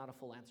admit this is not a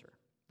full answer.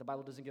 The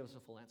Bible doesn't give us a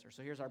full answer,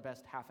 so here's our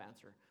best half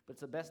answer, but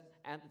it's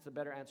a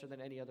better answer than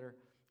any other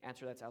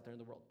answer that's out there in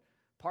the world.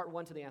 Part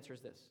one to the answer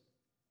is this.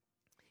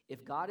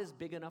 If God is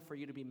big enough for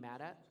you to be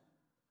mad at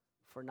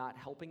for not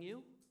helping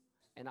you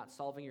and not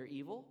solving your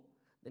evil,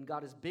 then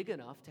God is big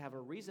enough to have a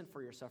reason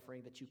for your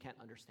suffering that you can't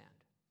understand.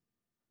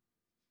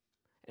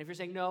 And if you're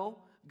saying, no,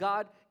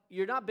 God,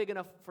 you're not big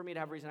enough for me to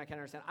have a reason I can't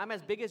understand. I'm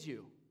as big as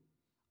you.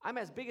 I'm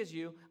as big as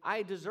you.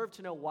 I deserve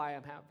to know why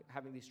I'm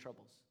having these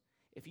troubles.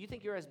 If you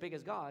think you're as big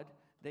as God,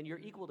 then you're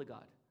equal to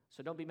God.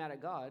 So don't be mad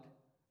at God.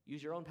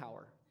 Use your own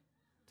power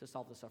to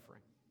solve the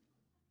suffering,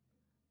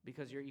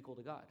 because you're equal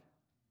to God.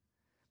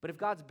 But if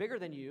God's bigger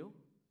than you,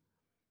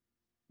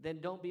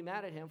 then don't be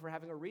mad at him for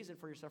having a reason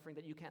for your suffering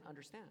that you can't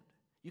understand.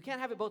 You can't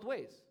have it both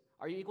ways.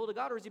 Are you equal to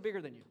God, or is he bigger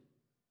than you?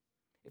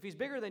 If he's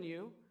bigger than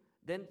you,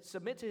 then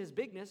submit to his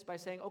bigness by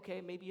saying,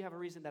 okay, maybe you have a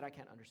reason that I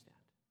can't understand.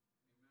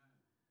 Amen.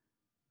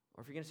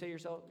 Or if you're going to say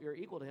yourself you're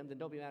equal to him, then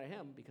don't be mad at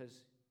him,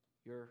 because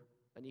you're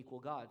an equal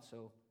God,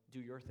 so do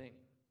your thing.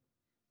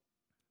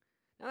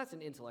 Now that's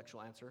an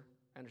intellectual answer.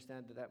 I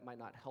understand that might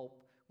not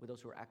help with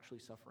those who are actually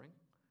suffering.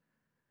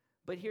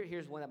 But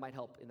here's one that might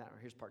help in that.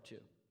 Here's part two.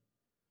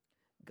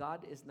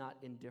 God is not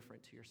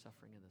indifferent to your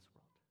suffering in this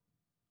world.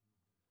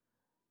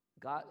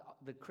 God,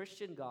 the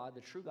Christian God,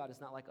 the true God,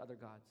 is not like other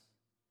gods.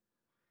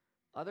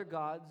 Other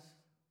gods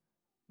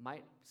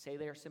might say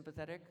they are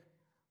sympathetic,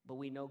 but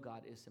we know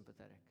God is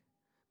sympathetic.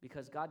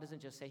 Because God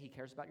doesn't just say he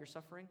cares about your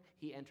suffering,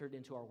 he entered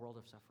into our world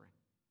of suffering.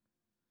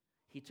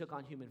 He took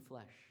on human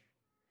flesh.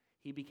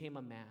 He became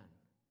a man.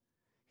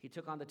 He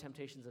took on the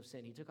temptations of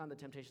sin. He took on the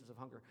temptations of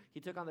hunger.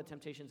 He took on the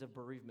temptations of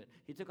bereavement.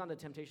 He took on the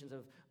temptations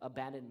of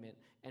abandonment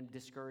and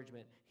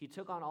discouragement. He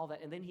took on all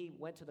that, and then he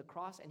went to the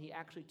cross, and he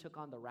actually took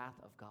on the wrath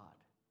of God.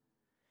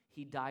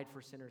 He died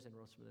for sinners and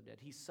rose from the dead.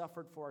 He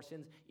suffered for our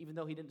sins, even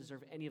though he didn't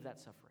deserve any of that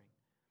suffering.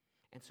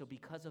 And so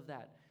because of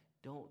that,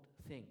 don't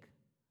think,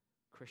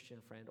 Christian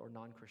friend or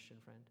non-Christian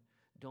friend,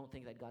 don't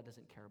think that God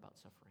doesn't care about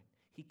suffering.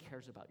 He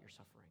cares about your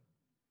suffering.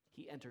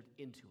 He entered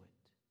into it.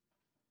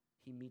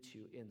 He meets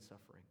you in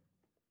suffering.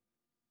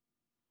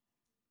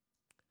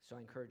 So I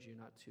encourage you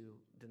not to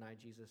deny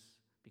Jesus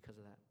because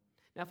of that.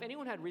 Now, if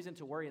anyone had reason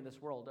to worry in this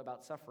world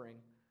about suffering,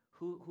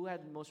 who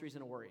had the most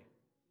reason to worry?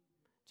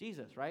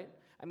 Jesus, right?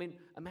 I mean,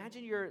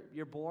 imagine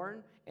you're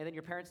born, and then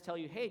your parents tell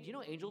you, hey, do you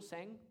know angels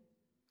sang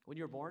when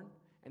you were born?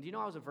 And do you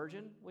know I was a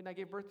virgin when I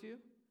gave birth to you?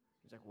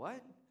 He's like,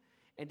 what?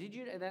 And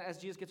then as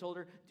Jesus gets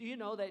older, do you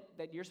know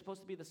that you're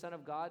supposed to be the Son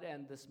of God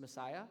and this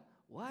Messiah?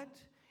 What?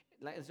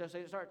 So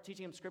they start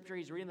teaching him scripture.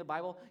 He's reading the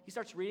Bible. He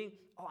starts reading,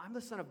 oh, I'm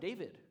the son of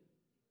David.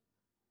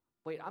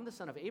 Wait, I'm the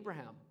son of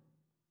Abraham.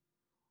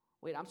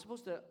 Wait,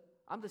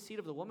 I'm the seed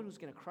of the woman who's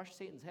going to crush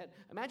Satan's head.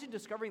 Imagine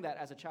discovering that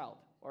as a child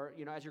or,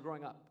 as you're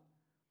growing up.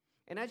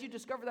 And as you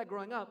discover that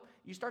growing up,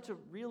 you start to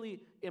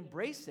really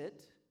embrace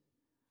it,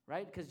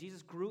 right? Because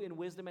Jesus grew in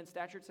wisdom and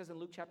stature, it says in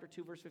Luke chapter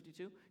 2, verse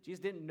 52. Jesus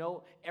didn't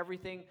know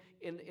everything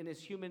in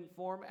his human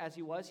form as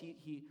he was.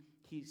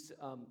 He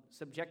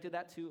subjected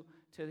that to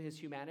his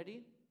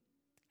humanity.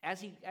 As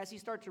he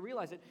started to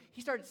realize it, he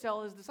started to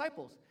tell his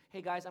disciples,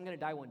 hey guys, I'm going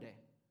to die one day,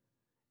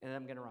 and then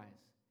I'm going to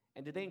rise.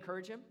 And did they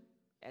encourage him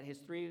at his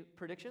 3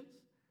 predictions?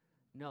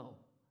 No.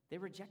 They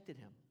rejected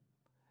him.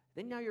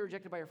 Then now you're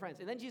rejected by your friends.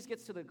 And then Jesus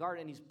gets to the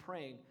garden and he's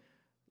praying,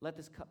 let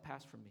this cup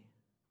pass from me.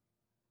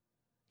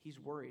 He's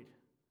worried,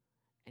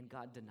 and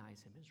God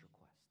denies him his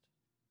request.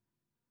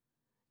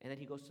 And then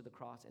he goes to the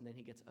cross, and then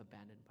he gets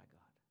abandoned by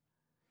God.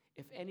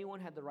 If anyone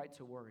had the right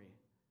to worry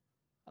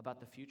about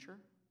the future,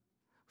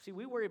 see,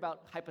 we worry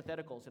about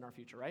hypotheticals in our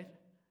future, right?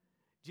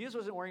 Jesus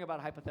wasn't worrying about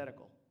a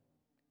hypothetical.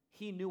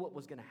 He knew what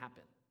was going to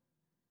happen.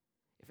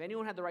 If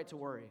anyone had the right to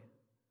worry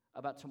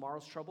about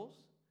tomorrow's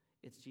troubles,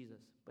 it's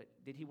Jesus. But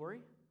did he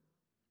worry?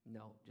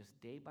 No. Just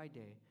day by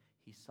day,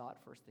 he sought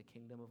first the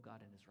kingdom of God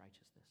and his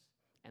righteousness.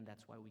 And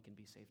that's why we can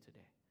be saved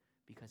today.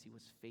 Because he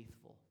was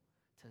faithful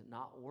to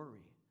not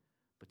worry,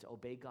 but to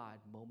obey God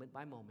moment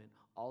by moment,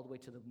 all the way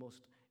to the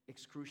most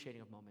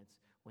excruciating of moments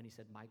when he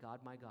said, my God,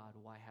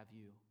 why have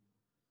you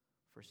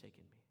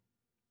forsaken me?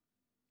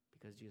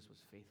 Because Jesus was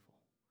faithful,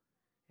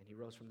 and he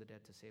rose from the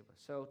dead to save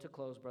us. So to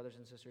close, brothers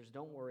and sisters,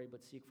 don't worry,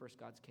 but seek first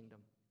God's kingdom.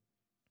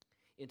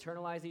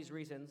 Internalize these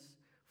reasons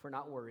for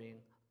not worrying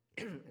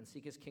and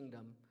seek his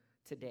kingdom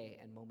today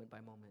and moment by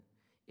moment.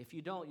 If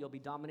you don't, you'll be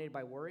dominated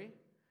by worry,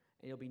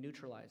 and you'll be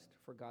neutralized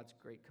for God's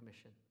great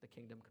commission, the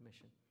kingdom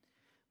commission.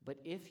 But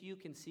if you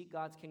can seek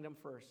God's kingdom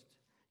first,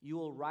 you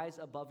will rise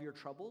above your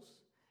troubles,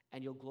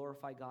 and you'll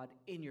glorify God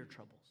in your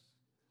troubles,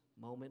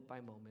 moment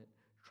by moment,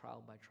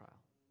 trial by trial.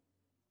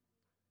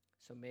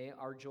 So may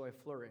our joy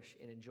flourish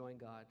in enjoying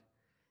God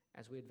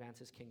as we advance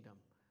his kingdom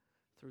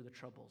through the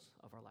troubles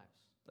of our lives.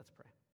 Let's pray.